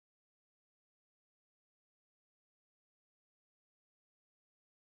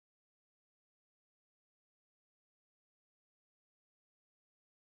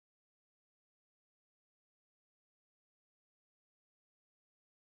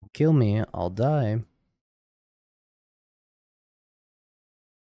 Kill me, I'll die.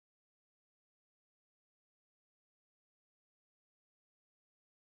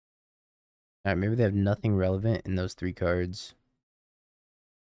 Alright, maybe they have nothing relevant in those 3 cards.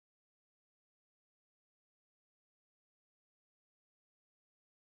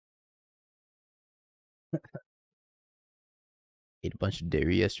 Ate a bunch of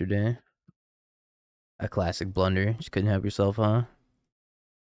dairy yesterday. A classic blunder. Just couldn't help yourself, huh?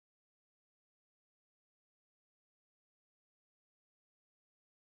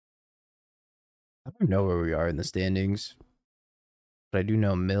 I don't know where we are in the standings. But I do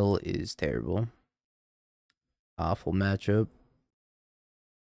know Mill is terrible. Awful matchup.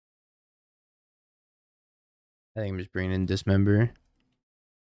 I think I'm just bringing in Dismember.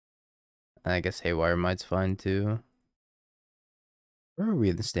 I guess Haywire Mite's fine too. Where are we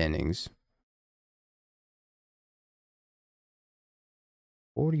in the standings?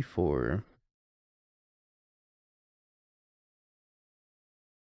 44.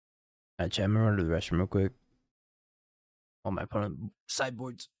 Alright, chat, I'm gonna run to the restroom real quick. All my opponent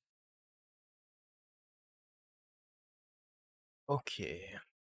sideboards. Okay.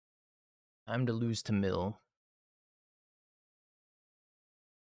 Time to lose to Mill.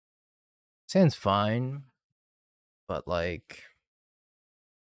 Sounds fine. But like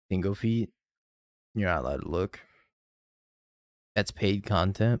Dingo Feet, you're not allowed to look. That's paid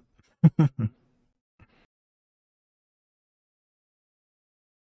content.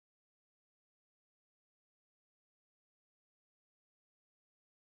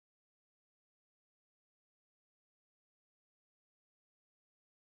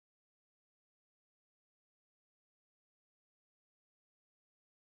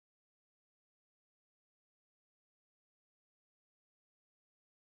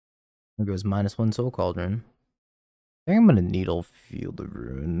 There goes -1 Soul Cauldron. I think I'm gonna Needle Field of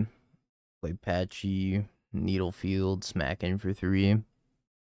Ruin. Play Patchy, Needle Field, smack in for 3.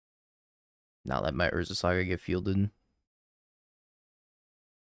 Not let my Urza Saga get fielded.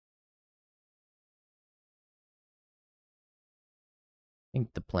 I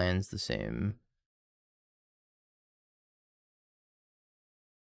think the plan's the same.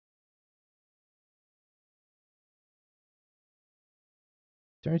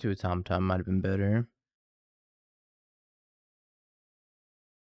 Turn to Automaton might have been better.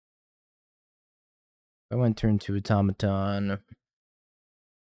 I went turn 2 Automaton.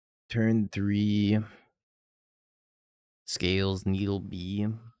 Turn 3 Scales, Needle B.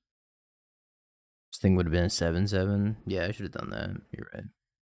 This thing would have been a 7/7. Yeah, I should have done that. You're right.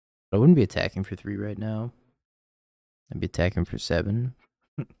 But I wouldn't be attacking for 3 right now. I'd be attacking for 7.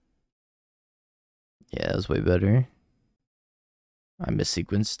 Yeah, that was way better. I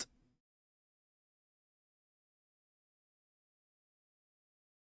missequenced.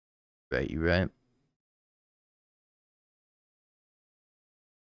 Right, you're right.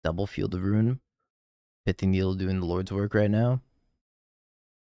 Double Field of Ruin. Pithing Needle doing the Lord's work right now.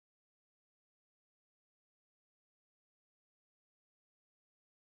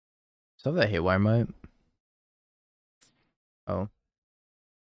 So that Haywire Mite. Oh.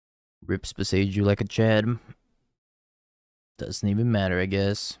 Rips Boseiju like a Chad. Doesn't even matter, I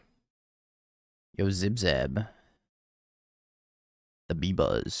guess. Yo, Zibzab. The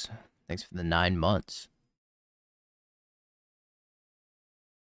B-Buzz. Thanks for the 9 months.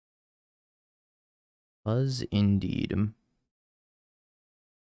 Buzz indeed. I'm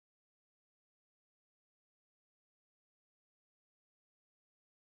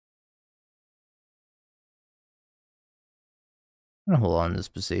gonna hold on to this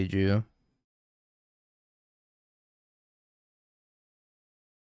Boseiju.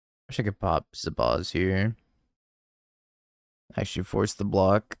 Wish I could pop Zabaz here. Actually force the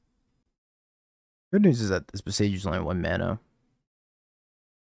block. Good news is that this Boseiju's only 1 mana.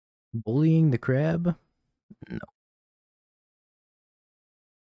 Bullying the crab? No.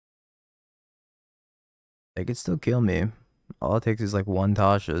 They could still kill me. All it takes is like 1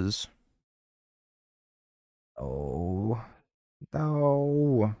 Tasha's. Oh.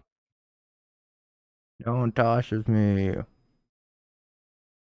 No. Don't Tasha's me.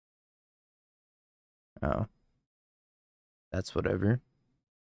 Oh. That's whatever.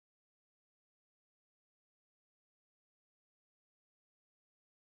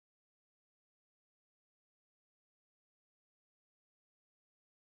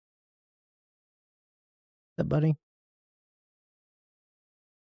 That buddy?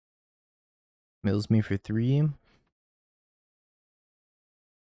 Mills me for 3.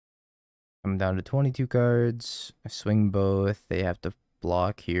 I'm down to 22 cards. I swing both. They have to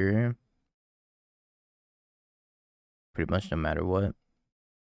block here. Pretty much no matter what.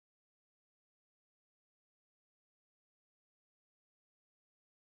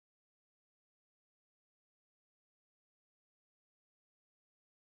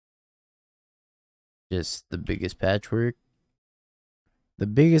 Just the biggest patchwork. The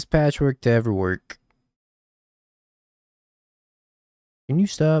biggest patchwork to ever work. Can you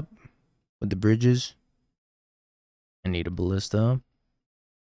stop with the bridges? I need a ballista.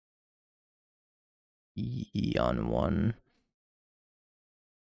 On one.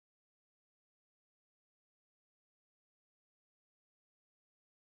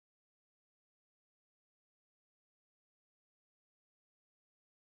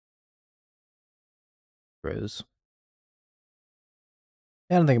 Rose.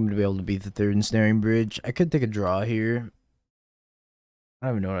 I don't think I'm going to be able to beat the third ensnaring bridge. I could take a draw here. I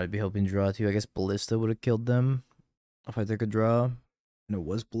don't even know what I'd be hoping to draw to. I guess Ballista would have killed them if I took a draw. And it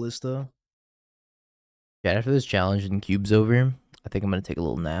was Ballista. Yeah, after this challenge and cube's over, I think I'm going to take a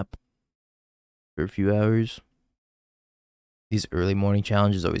little nap for a few hours. These early morning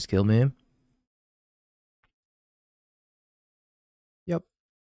challenges always kill me. Yep.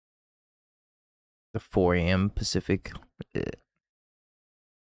 The 4 a.m. Pacific. I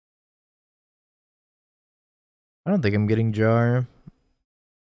don't think I'm getting Jar.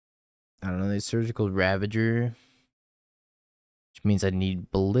 I don't know, the Surgical Ravager. Which means I need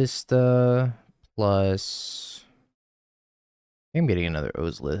Ballista plus... I think I'm getting another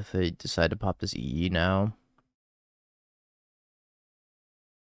Ozolith if I decide to pop this EE now.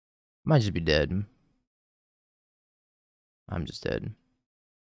 Might just be dead. I'm just dead.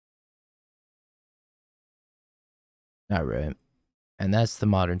 Alright. And that's the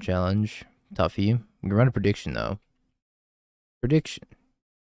modern challenge. Toughie. We can run a prediction though. Prediction.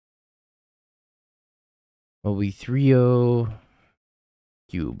 Will be 3-0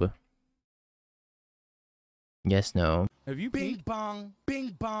 cube. Yes, no. Have you peaked? Bing bong,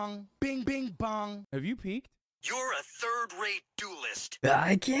 bing bong, bing bing bong. Have you peaked? You're a third-rate duelist.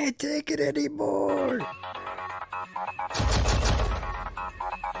 I can't take it anymore.